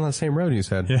drove it on the same road, you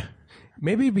said. Yeah.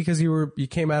 Maybe because you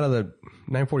came out of the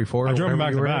 944. I drove them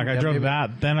back to back. I drove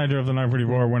that, then I drove the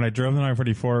 944. When I drove the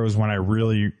 944, it was when I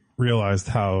really realized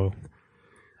how.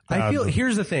 I feel,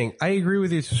 here's the thing. I agree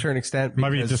with you to a certain extent.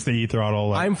 Might be just the e-throttle.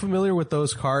 Like, I'm familiar with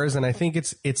those cars, and I think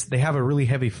they have a really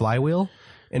heavy flywheel,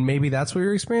 and maybe that's what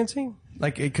you're experiencing.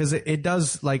 Like, because it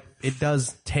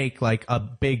does take like a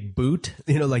big boot.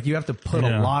 You know, like you have to put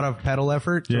a lot of pedal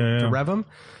effort to rev them.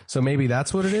 So maybe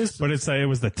that's what it is. But it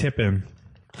was the tip in.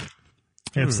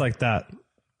 It's like that.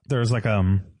 There's like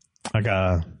a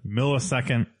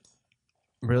millisecond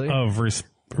Really? of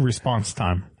response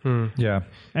time. Yeah.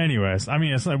 Anyways, I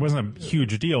mean, it wasn't a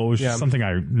huge deal. It was just something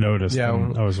I noticed. Yeah.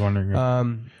 And I was wondering.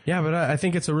 Yeah, but I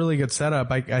think it's a really good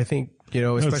setup. I think, you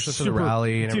know, especially for the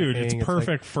rally and dude, everything. it's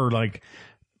perfect for like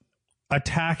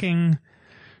attacking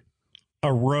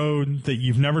a road that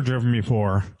you've never driven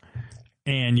before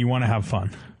and you want to have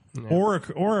fun. Yeah. Or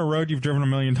a road you've driven a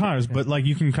million times, but like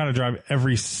you can kind of drive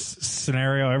every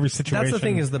scenario, every situation. That's the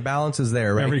thing, is the balance is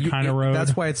there, right? Every kind of road.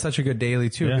 That's why it's such a good daily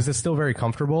too, because it's still very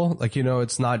comfortable. Like, you know,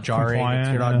 it's not jarring.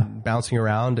 You're not bouncing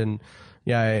around, and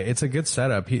it's a good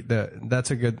setup.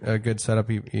 That's a good setup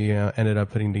he ended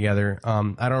up putting together.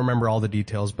 I don't remember all the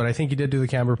details, but I think he did do the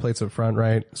camber plates up front,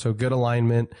 right? So good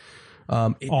alignment.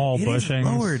 All bushings.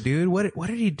 Lower, dude. What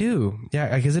did he do?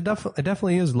 Yeah, because it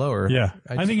definitely is lower. Yeah,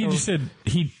 I think he just did.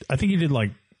 I think he did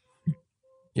like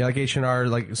like H&R,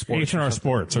 like sports, H&R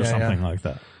Sports or something like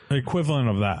that. The equivalent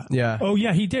of that. Yeah. Oh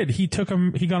yeah, he did. He got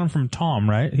him from Tom,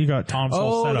 right? He got Tom's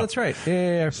whole setup. Oh, that's right.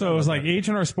 Yeah. So it was like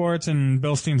H&R Sports and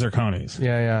Bilstein Zirconis.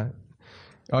 Yeah.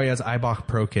 Oh yeah, it's Eibach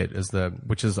Pro Kit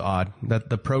which is odd. That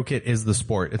the Pro Kit is the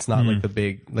sport. It's not like the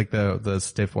big, like the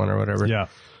stiff one or whatever. Yeah.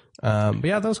 But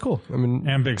yeah, that was cool. I mean,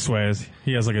 and big sways.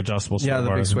 He has like adjustable. Yeah,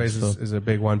 the big sways is a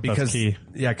big one because key.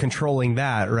 Yeah, controlling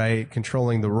that, right?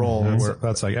 Controlling the roll.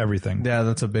 That's like everything. Yeah,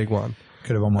 that's a big one.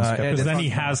 Could have almost kept because then he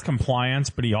has compliance,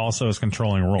 but he also is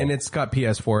controlling roll. And it's got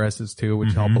PS4S's too,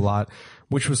 which help a lot.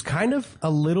 Which was kind of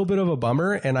a little bit of a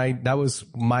bummer, and that was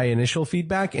my initial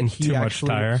feedback. And he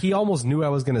almost knew I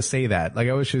was going to say that. Like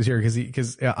I wish he was here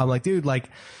because I'm like, dude, like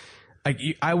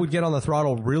I would get on the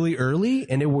throttle really early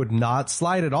and it would not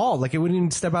slide at all. Like it wouldn't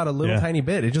even step out a little tiny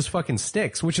bit. It just fucking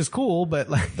sticks, which is cool, but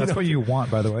like that's what you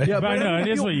want, by the way. Yeah, but I know it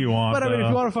is what you want. But I mean, if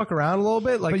you want to fuck around a little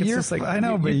bit, like it's just like I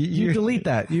know, but you delete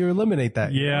that, you eliminate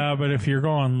that. Yeah, but if you're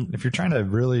trying to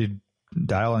really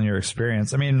dial in your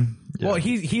experience, I mean, well,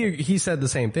 he said the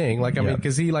same thing. Like I mean,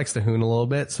 because he likes to hoon a little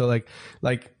bit, so like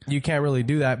you can't really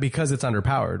do that because it's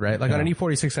underpowered, right? Like on an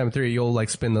E46 M3, you'll like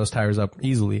spin those tires up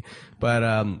easily,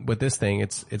 but with this thing,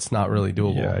 it's not really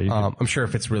doable. Yeah, I'm sure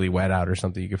if it's really wet out or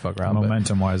something, you could fuck around.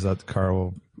 Momentum wise, that car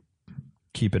will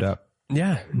keep it up.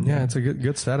 Yeah, it's a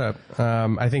good setup.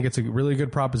 I think it's a really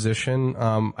good proposition.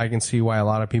 I can see why a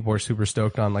lot of people are super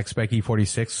stoked on like Spec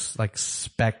E46, like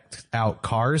spec'd out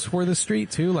cars for the street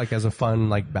too, like as a fun,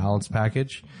 like balanced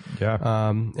package.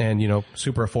 Yeah. And you know,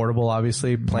 super affordable,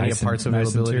 obviously, plenty of parts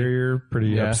availability. Nice interior,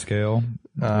 pretty upscale.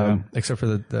 Except for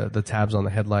the tabs on the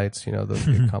headlights, you know, those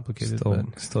get complicated.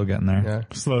 Still getting there. Yeah.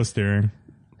 Slow steering.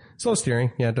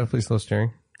 Yeah, definitely slow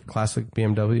steering. Classic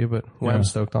BMW, but I'm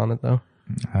stoked on it though.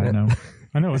 I know.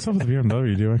 I know. What's up with the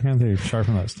BMW, dude? Why can't they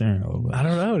sharpen that steering a little bit? I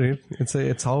don't know, dude.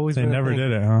 It's always they been never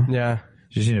did it, huh? Yeah.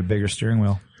 You just need a bigger steering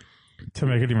wheel to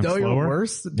make it even slower. You're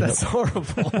worse. That's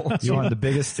horrible. You want the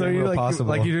biggest steering wheel possible.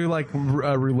 Like you do like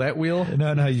a roulette wheel.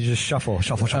 No, you just shuffle.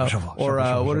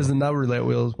 Or what is the nut roulette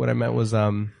wheels? What I meant was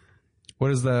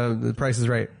what is the Price is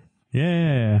Right?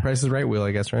 Yeah. Price is Right wheel,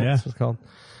 I guess, right? Yeah. That's what it's called.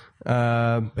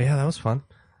 But yeah, that was fun.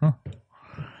 Huh.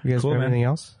 You guys have anything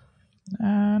else?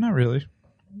 Not really.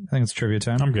 I think it's trivia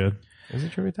time. I'm good. Is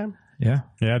it trivia time? Yeah.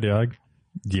 Yeah, Diog.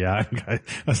 Diog. I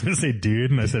was going to say dude,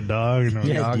 and I said dog. And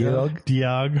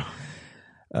Diog.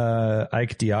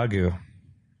 Ike Diagu.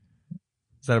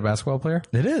 Is that a basketball player?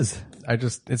 It is.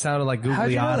 It sounded like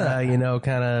Gugliotta, you know,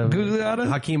 kind of. Gugliotta?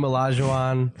 Hakeem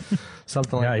Olajuwon,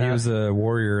 something like that. Yeah, he was a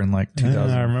Warrior in like 2004-ish.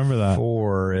 I remember that.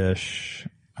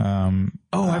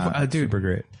 Dude. Super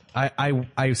great.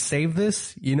 I saved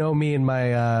this. You know me and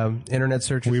my internet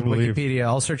searches on Wikipedia.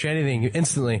 I'll search anything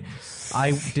instantly.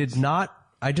 I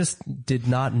just did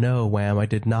not know, Wham. I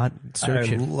did not search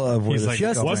it. I love where He's like,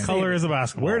 what color is a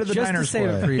basketball? Where do the just to Niners save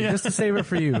play? it for you. Just to save it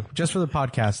for you. Just for the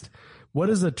podcast. What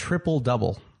is a triple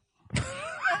double?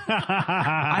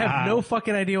 I have no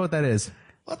fucking idea what that is.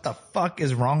 What the fuck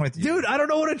is wrong with you? Dude, I don't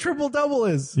know what a triple double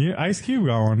is. Yeah, Ice Cube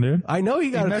got one, dude. I know he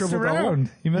got a triple double.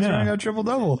 He messed around and got a triple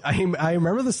double. I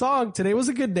remember the song. Today was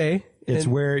a good day. It's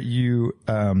where you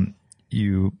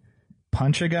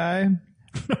punch a guy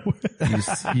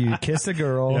You kiss a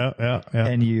girl. Yeah.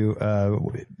 And you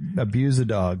abuse a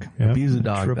dog. Abuse a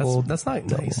dog. Triple That's not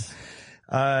nice.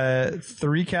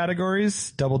 3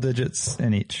 categories, double digits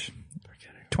in each.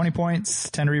 20 points,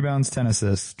 10 rebounds, 10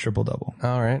 assists, triple double.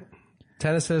 All right.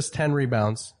 10 assists, 10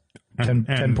 rebounds,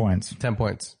 10 points. 10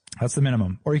 points. That's the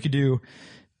minimum. Or you could do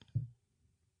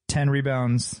 10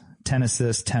 rebounds, 10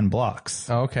 assists, 10 blocks.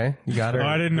 Oh, okay. You got it. Oh,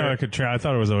 I didn't know I could try. I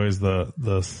thought it was always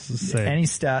the same. Any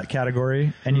stat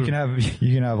category, and you can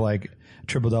have like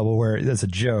triple double where that's a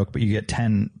joke, but you get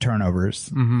 10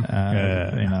 turnovers.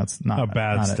 It's not a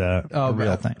bad stat. A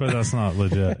real thing. But that's not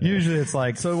legit. Usually it's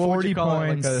like So what would 40 you call it?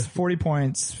 points, 40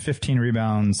 points, 15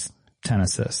 rebounds, 10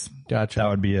 assists. Gotcha. That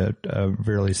would be a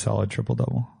really solid triple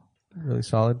double. Really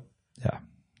solid. Yeah.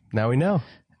 Now we know.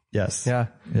 Yes. Yeah.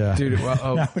 Yeah. Dude,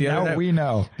 well, now we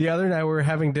know. The other night we were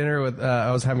having dinner with,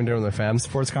 I was having dinner with my fam.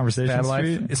 Sports Conversation Fam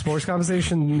Street. life, sports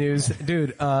conversation news,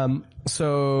 dude.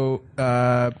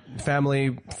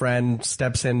 Family friend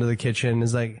steps into the kitchen,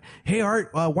 is like, "Hey Art,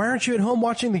 why aren't you at home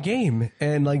watching the game?"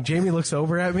 And like Jamie looks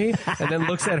over at me and then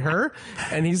looks at her,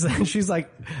 and she's like,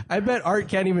 "I bet Art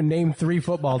can't even name 3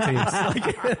 football teams.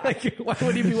 like why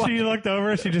would he be watching?" She looked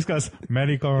over. She just goes,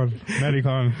 Medicon.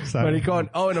 But he going,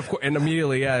 oh, and of course, and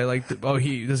immediately, yeah, like, oh,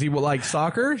 does he like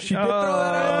soccer? She did throw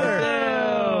that out there.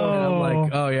 And I'm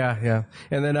like, oh yeah.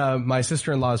 And then my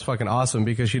sister-in-law is fucking awesome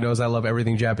because she knows I love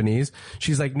everything Japanese.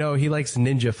 She's like, no, he likes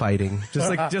ninja fighting,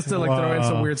 just to throw in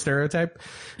some weird stereotype.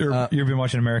 You've been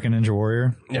watching American Ninja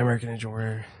Warrior? Yeah, American Ninja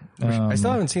Warrior. I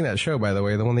still haven't seen that show, by the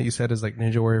way. The one that you said is like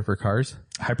Ninja Warrior for cars.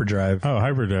 Hyperdrive. Oh,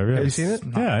 Hyperdrive. Yeah. Have you seen it?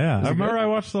 Yeah. I remember I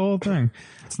watched the whole thing.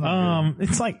 It's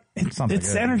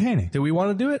entertaining. Do we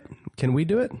want to do it? Can we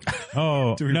do it?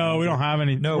 Oh, no, we don't have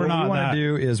any. No, we're what not we want to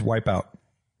do is Wipeout.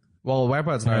 Well,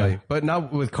 Wipeout's gnarly, but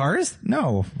not with cars.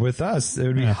 No, with us, it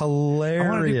would be hilarious. I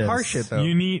want to do car shit though.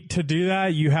 You need to do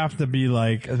that. You have to be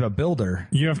like As a builder.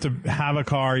 You have to have a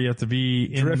car. You have to be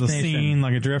in Drift the Nation. scene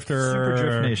like a drifter. Super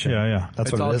Drift Nation. Yeah.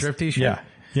 That's It's what all it is. drifty shit?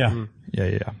 Yeah.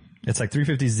 Yeah. It's like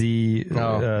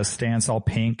 350Z stance, all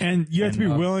pink. And you have to be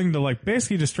willing to like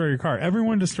basically destroy your car.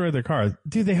 Everyone destroyed their car.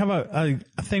 Dude, they have a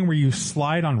thing where you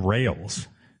slide on rails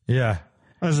Yeah.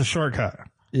 as a shortcut.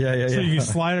 Yeah. So you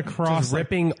slide across Just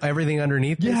ripping everything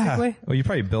underneath, basically. Well, you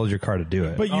probably build your car to do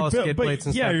it. But you skid plates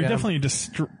and yeah, stuff, you're yeah. definitely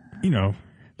just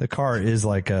the car is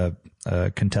like a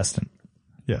contestant.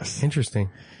 yes. Interesting.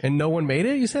 And no one made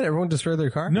it? You said everyone destroyed their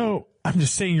car? No, I'm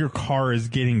just saying your car is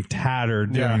getting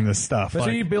tattered doing this stuff. So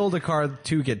Like, you build a car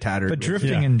to get tattered. But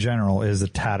drifting Yeah. in general is a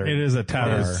tattered. it is a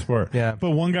tattered sport. Yeah.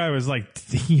 But one guy was like,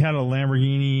 he had a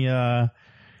Lamborghini,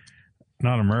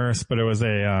 not a Merce, but it was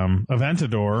a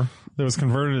Aventador that was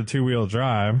converted to 2-wheel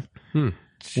drive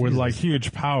with like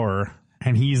huge power.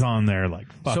 And he's on there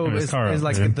like fucking so his car is up,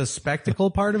 like dude. the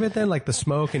spectacle part of it then? Like the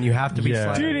smoke and you have to be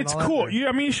sliding Dude, and it's all that? cool.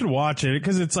 I mean, you should watch it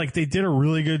because it's like they did a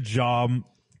really good job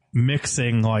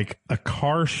mixing like a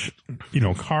car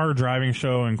driving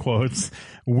show in quotes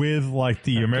with like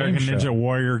the American Ninja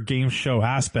Warrior game show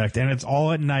aspect. And it's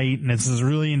all at night and it's this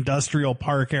really industrial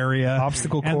park area.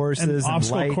 Obstacle courses and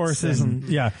obstacle lights courses and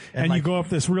you like go up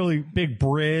this really big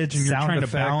bridge and you're sound trying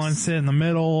effects. to balance it in the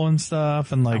middle and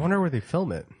stuff. And I like, wonder where they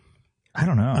film it. I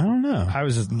don't know. I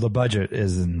was just, The budget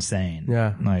is insane.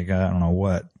 Yeah. Like, I don't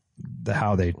know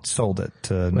how they sold it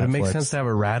to Netflix. Would it make sense to have a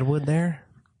Radwood there?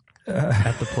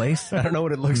 At the place? I don't know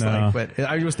what it looks like, but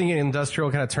I was thinking industrial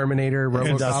kind of Terminator, RoboCop.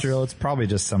 Industrial. It's probably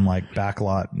just some like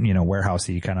backlot,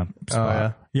 warehousey kind of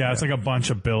spot. yeah, it's like a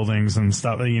bunch of buildings and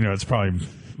stuff. It's probably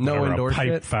No whatever, indoor a pipe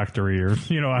shit? factory or,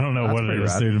 I don't know what it pretty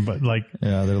is, rad. dude, but like,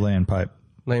 Yeah, they're laying pipe.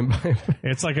 Lame pipe.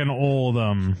 it's like an old,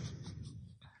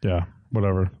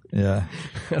 whatever. Yeah.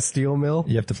 A steel mill.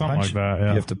 You have to Something punch. like that, yeah.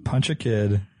 You have to punch a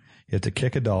kid. You have to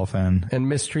kick a dolphin. And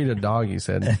mistreat a dog, you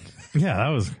said. Yeah, that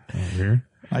was weird.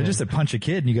 I just said punch a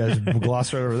kid, and you guys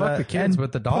gloss right over Fuck that. the kids, And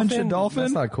but the dolphin? Punch a dolphin.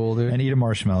 That's not cool, dude. And eat a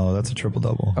marshmallow. That's a triple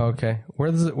double. Okay.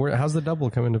 How's the double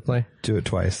come into play? Do it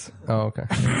twice. Oh, okay.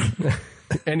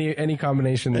 any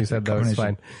combination you said though is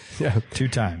fine. Yeah. 2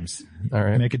 times. All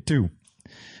right. Make it 2.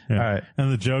 Yeah. All right.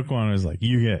 And the joke one is like,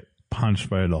 you get punched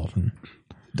by a dolphin.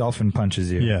 Dolphin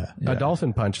punches you. Yeah. A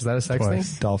dolphin punch. Is that a sex thing?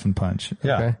 Dolphin punch.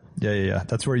 Yeah. Okay. Yeah.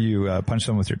 That's where you punch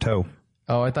someone with your toe.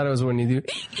 Oh, I thought it was when you do.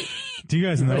 Do you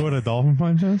guys know what a dolphin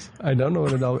punch is? I don't know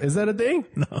what a dolphin is. That a thing?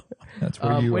 No. That's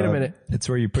where you. Wait a minute. It's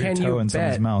where you put your toe in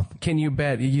someone's mouth. Can you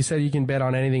bet? You said you can bet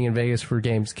on anything in Vegas for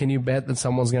games. Can you bet that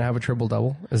someone's going to have a triple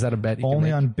double? Is that a bet? You can Only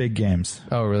make? on big games.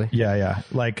 Oh, really? Yeah.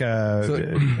 Like in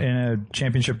a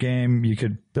championship game,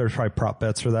 there's probably prop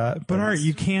bets for that. But Art,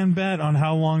 you can bet on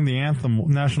how long the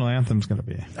national anthem's going to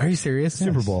be. Are you serious?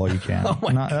 Super Bowl, you can.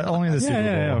 Only the Super Bowl.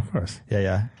 Yeah, of course.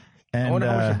 Yeah. And I wonder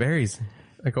how much it varies.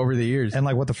 like over the years. And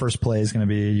like what the first play is going to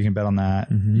be, you can bet on that.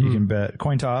 You can bet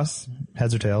coin toss,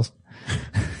 heads or tails.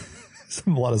 A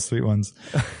lot of sweet ones.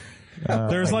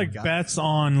 There's like bets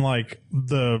on like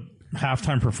the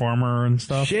halftime performer and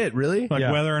stuff. Shit, really? Like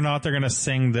Yeah. whether or not they're going to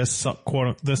sing this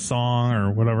this song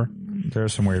or whatever. There are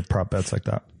some weird prop bets like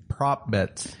that. Prop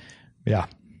bets. Yeah.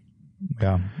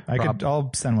 Yeah.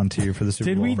 I'll send one to you for the Super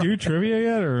Did Bowl. we do trivia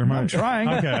yet? Or am I trying.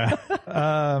 Okay.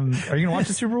 Are you going to watch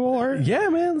the Super Bowl, Art? Yeah,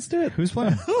 man, let's do it. Who's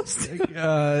playing?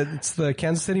 It's the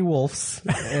Kansas City Wolves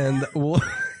and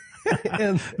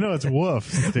and No, it's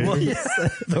woofs, dude.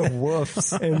 The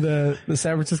Wolves. and the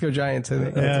San Francisco Giants. I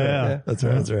think. Yeah. That's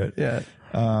right. That's right. Yeah.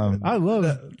 I love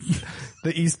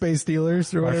The East Bay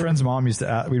Steelers or My whatever. friend's mom used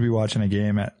to, we'd be watching a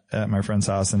game at my friend's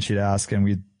house and she'd ask and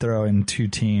we'd throw in two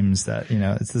teams that,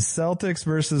 it's the Celtics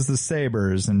versus the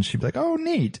Sabres. And she'd be like, oh,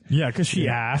 neat. Yeah, because she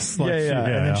asked. Like, Yeah.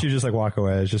 And then she'd just like walk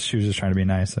away. She was just trying to be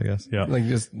nice, I guess. Yeah. Like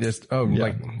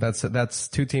like that's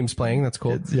two teams playing. That's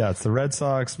cool. It's the Red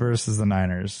Sox versus the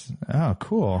Niners. Oh,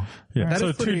 cool. Yeah. That So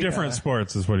is two pretty, different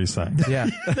sports is what he's saying. Yeah.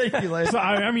 Thank you, Lane. So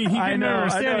I mean, he I didn't know, I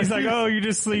understand. know. He's like, oh, you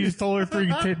just told her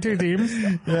two teams.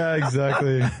 Yeah,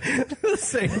 exactly.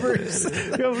 Sabres.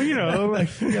 Yeah,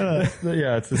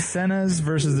 it's the Sennas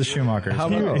versus the Schumachers.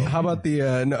 How about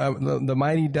the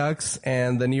Mighty Ducks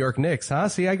and the New York Knicks? Huh?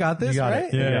 See, I got this, You got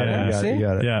right? it. You See?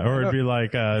 got it. Yeah, or it'd be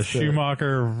like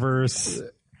Schumacher versus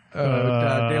Dale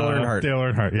Earnhardt. Dale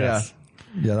Earnhardt. Yes.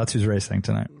 Yeah, that's who's racing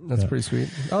tonight. That's pretty sweet.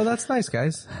 Oh, that's nice,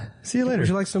 guys. See you later. Would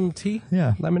you like some tea?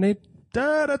 Yeah. Lemonade?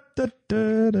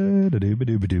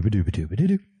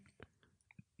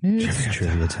 It's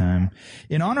trivia time.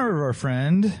 In honor of our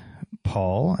friend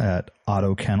Paul at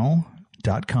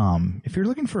AutoKennel.com. If you're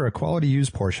looking for a quality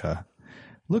used Porsche,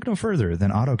 look no further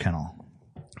than AutoKennel.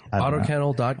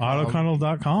 Autokennel.com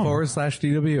Autokennel.com.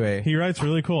 /DWA. He writes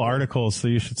really cool articles, so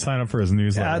you should sign up for his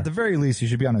newsletter. At the very least, you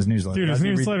should be on his newsletter. Dude, his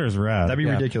That'd be newsletter is rad. That'd be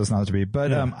ridiculous not to be.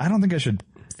 But I don't think I should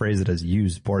phrase it as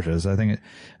used Porsches. I think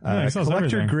he sells collector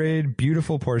everything. grade,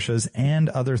 beautiful Porsches and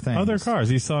other things. Other cars.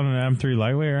 He's selling an M3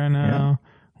 Lightweight right now,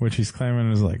 which he's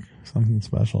claiming is like something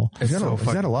special. He's got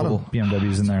a lot of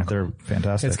BMWs in there. They're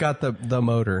fantastic. It's got the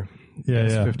motor. Yeah,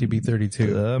 yeah.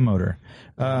 50B32. the motor.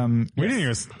 We didn't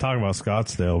even talk about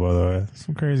Scottsdale, by the way.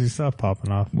 Some crazy stuff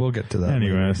popping off. We'll get to that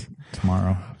Anyways. later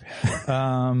tomorrow.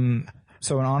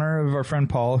 So in honor of our friend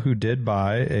Paul, who did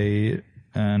buy an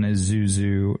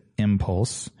Isuzu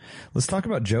Impulse, let's talk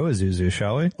about Joe Isuzu,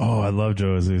 shall we? Oh, I love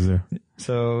Joe Isuzu.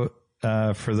 So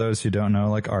for those who don't know,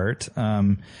 like Art,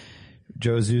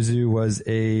 Joe Isuzu was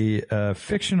a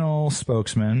fictional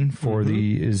spokesman for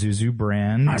the Isuzu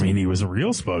brand. I mean, he was a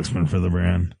real spokesman for the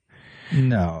brand.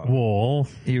 No, Well,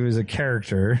 he was a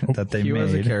character that they He made.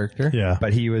 was a character. yeah.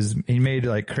 But he made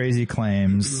like crazy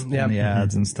claims in the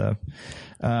ads and stuff.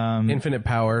 Infinite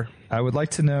power. I would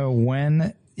like to know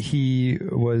when he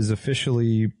was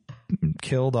officially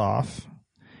killed off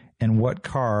and what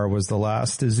car was the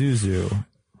last Isuzu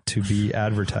to be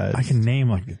advertised. I can name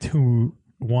like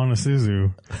one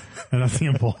Isuzu, and that's the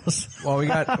Impulse. Well, we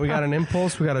got an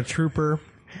Impulse. We got a Trooper.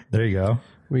 There you go.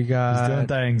 We got Doing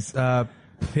things.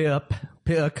 Pickup.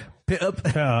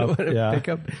 Yeah.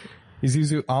 Pickup.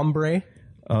 Isuzu Ombre.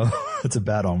 Oh, it's a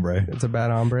bad hombre. It's a bad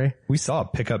hombre. We saw a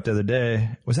pickup the other day.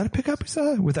 Was that a pickup we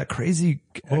saw with that crazy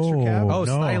extra cab? Oh,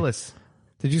 no. Stylus.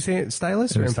 Did you say it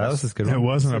Stylus or Stylus is a good It one.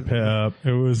 wasn't a pickup.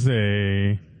 It was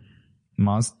a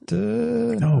Mazda.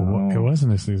 no. It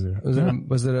wasn't a Isuzu.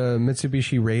 Was it a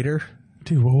Mitsubishi Raider?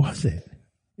 Dude, what was it?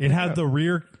 It had the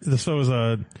rear. So it was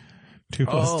a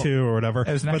 2+2 or whatever.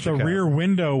 was an But extra the cab. rear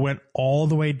window went all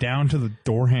the way down to the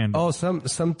door handle. Oh, some the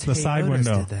side Toyotas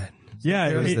window. did that.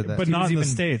 Yeah, Toyotas did that. but not in the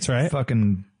States, right?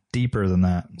 Fucking deeper than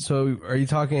that. So are you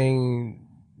talking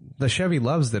the Chevy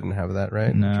Loves didn't have that,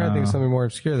 right? No. I'm trying to think of something more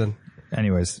obscure than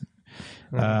Anyways.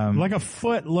 Like a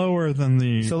foot lower than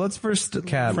the. So let's first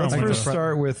Cab. Let's Like first the front-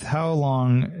 start with how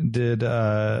long did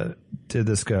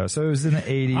this go? So it was in the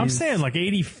 80s. I'm saying like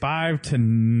 85 to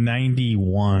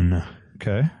 91.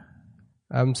 Okay.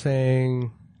 I'm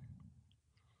saying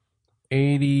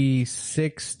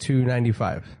 86 to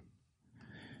 95.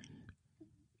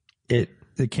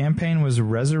 The campaign was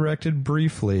resurrected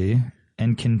briefly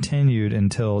and continued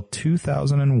until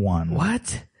 2001.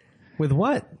 What? With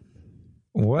what?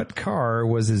 What car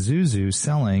was Isuzu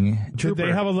selling? Did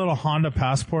they have a little Honda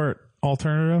Passport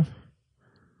alternative?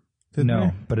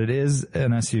 No, but it is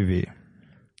an SUV.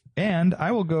 And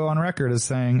I will go on record as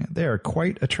saying they are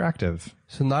quite attractive.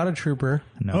 So not a Trooper.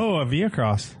 Oh, a Via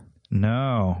Cross.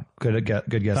 No. Good guess.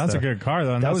 That's though. a good car,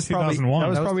 though. And That that's was probably 2001. that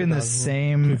was probably in the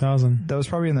same 2000. That was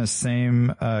probably in the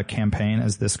same campaign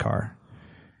as this car.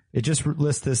 It just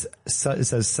lists this. It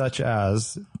says such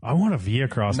as. I want a Via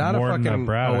Cross Not more a than fucking a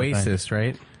Brad. I think. Oasis,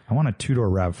 right? I want a 2-door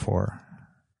RAV4.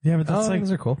 Yeah, but that's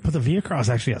those are cool. But the Via Cross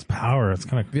actually has power. It's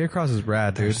kind of. Via Cross is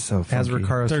rad, dude. so It has funky.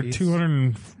 Recaro They're seats.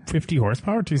 250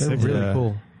 horsepower, They're 260. really Yeah.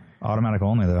 cool. Automatic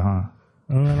only though, huh?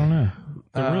 Oh, I don't know.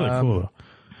 They're really cool,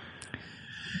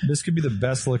 This could be the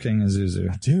best looking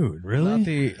Isuzu. dude. Really? Not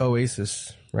the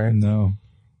Oasis, right? No.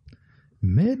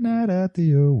 Midnight at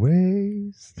the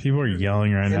Oasis. People are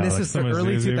yelling right now. And this like is the some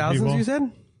early Isuzu 2000s, people. you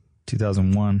said?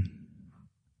 2001.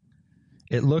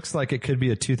 It looks like it could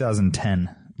be a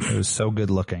 2010. It was so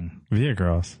good looking. Via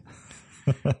Cross.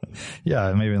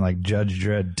 Yeah, maybe like Judge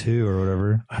Dredd 2 or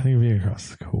whatever. I think Via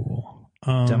Cross is cool.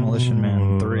 Demolition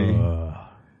Man 3.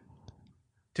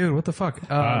 Dude, what the fuck?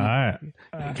 Alright.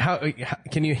 How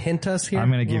can you hint us here? I'm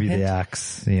going to give you Hint? the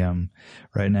Axiom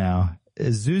right now.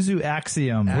 Isuzu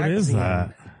Axiom. What is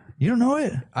that? You don't know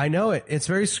it? I know it. It's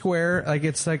very square. Like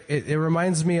it's like it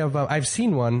reminds me of. I've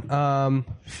seen one.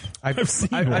 I've seen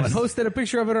I one. posted a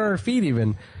picture of it on our feed.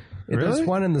 Even Really? there's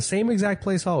one in the same exact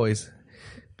place always.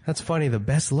 That's funny. The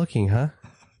best looking, huh?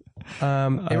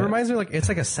 It reminds me it's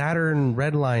like a Saturn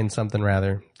Redline something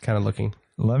rather kind of looking.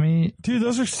 Let me. Dude,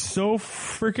 those are so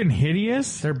freaking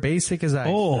hideous. They're basic as ice.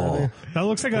 Oh, that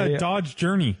looks like a Dodge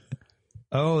Journey.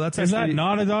 Oh, that's Is actually. that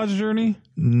not a Dodge Journey?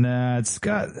 Nah, it's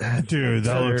got. Dude,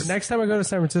 that looks. Next time I go to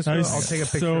San Francisco, That is I'll take a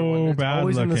picture so of one. It's bad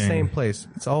always in the looking. same place.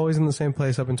 It's always in the same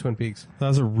place up in Twin Peaks.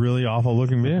 That's a really awful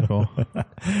looking vehicle.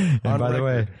 And by the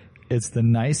way, it's the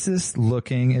nicest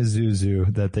looking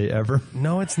Isuzu that they ever.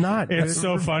 No, it's not. It's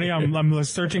so funny. I'm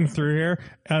searching through here.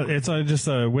 It's just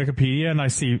a Wikipedia, and I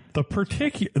see the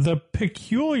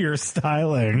peculiar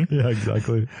styling. Yeah,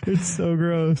 exactly. It's so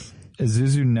gross.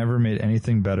 Isuzu never made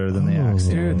anything better than the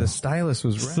Axiom. Dude, the stylus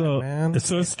was rad, man.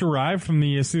 So it's derived from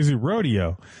the Isuzu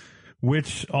Rodeo,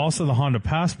 which also the Honda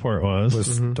Passport was.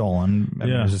 Was stolen. I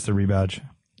mean, Yeah. it was just a rebadge.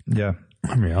 Yeah.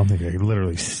 I mean, I don't think they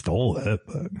literally stole it,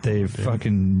 but They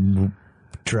fucking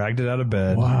dragged it out of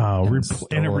bed. wow. And And stole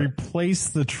it it.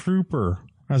 replaced the Trooper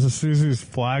as Isuzu's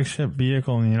flagship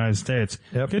vehicle in the United States.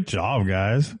 Yep. Good job,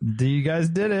 guys. You guys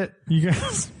did it. You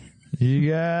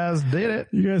guys did it.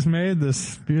 You guys made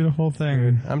this beautiful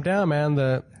thing. I'm down, man.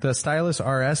 The Stylus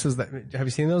RS is that. Have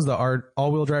you seen those? The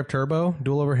all-wheel drive turbo,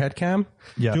 dual overhead cam.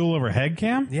 Yeah. Dual overhead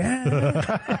cam? Yeah,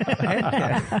 head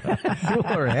cam. Dual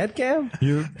overhead cam.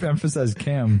 You emphasized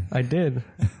Cam. I did.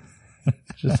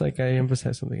 Just like I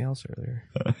emphasized something else earlier.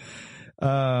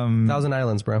 Thousand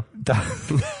Islands, bro.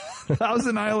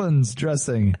 Thousand Islands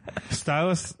dressing.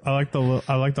 Stylus. I like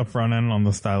the front end on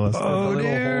the Stylus. Oh, The little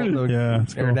dude. hole, the Yeah,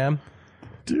 it's air cool. dam.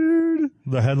 Dude.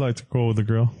 The headlights are cool with the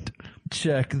grill.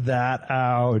 Check that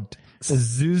out.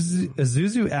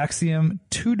 Isuzu Axiom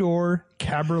 2-door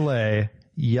cabriolet,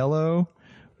 yellow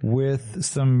with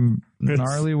some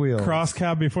gnarly wheels. Cross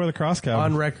cab before the cross cab.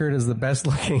 On record is the best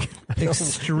looking.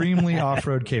 Extremely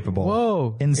off-road capable.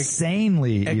 Whoa.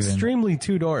 Insanely even. Extremely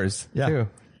 2 doors. Yeah. Too.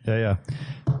 Yeah.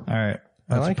 All right.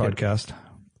 That's like a it. podcast.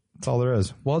 That's all there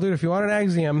is. Well, dude, if you want an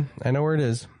Axiom, I know where it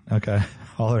is. Okay.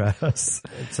 Holler at us.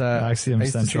 It's Axiom I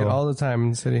used to see it Central. all the time in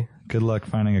the city. Good luck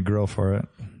finding a grill for it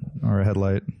or a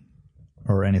headlight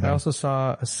or anything. I also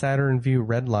saw a Saturn View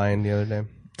Redline the other day.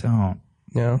 Don't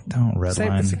redline.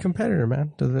 Same, it's a competitor,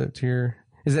 man. To your,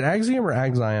 is it Axiom or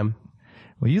Axiom?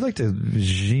 Well, you like to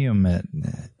geom it.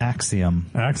 Axiom.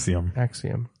 Axiom.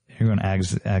 Axiom. You're going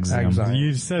Axiom. Axiom.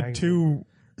 You said two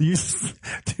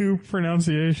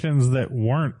pronunciations that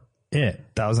weren't it.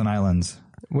 Thousand Islands.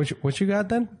 What you got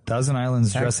then? Thousand Islands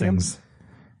Axiom? dressings.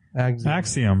 Axiom.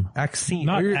 Axiom. Axiom.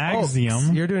 Not You're-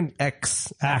 Axiom. You're doing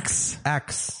X. Ax.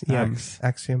 Axiom.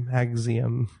 Axiom.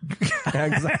 Axiom.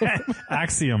 Axiom.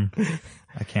 Axiom.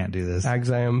 I can't do this.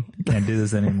 Axiom. Can't do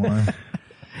this anymore.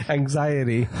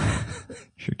 Anxiety.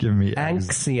 You're giving me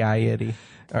Anxiety.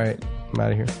 All right. I'm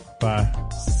out of here. Bye.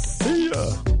 See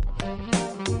ya.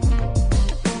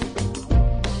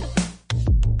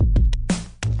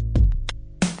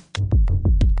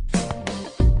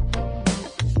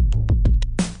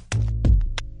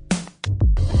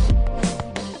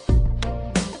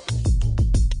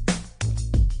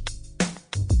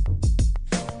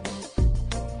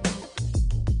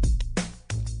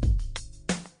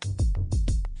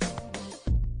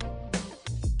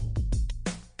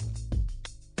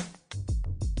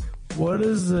 What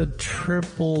is a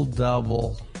triple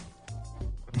double?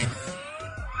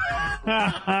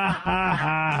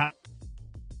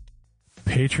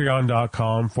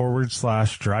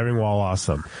 Patreon.com/driving while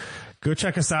awesome. Go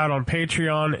check us out on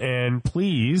Patreon and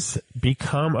please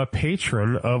become a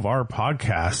patron of our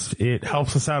podcast. It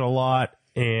helps us out a lot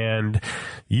and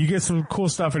you get some cool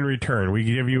stuff in return. We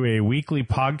give you a weekly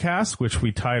podcast, which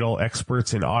we title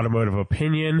Experts in Automotive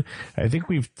Opinion. I think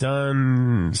we've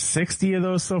done 60 of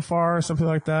those so far, something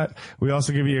like that. We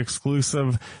also give you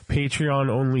exclusive Patreon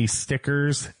only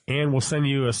stickers, and we'll send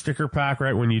you a sticker pack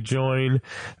right when you join.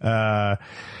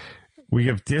 We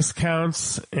give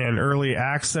discounts and early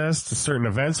access to certain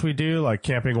events we do, like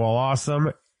Camping While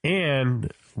Awesome, and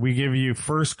we give you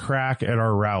first crack at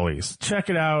our rallies. Check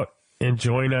it out and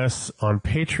join us on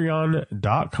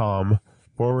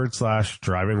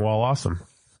patreon.com/driving while awesome.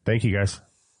 Thank you, guys.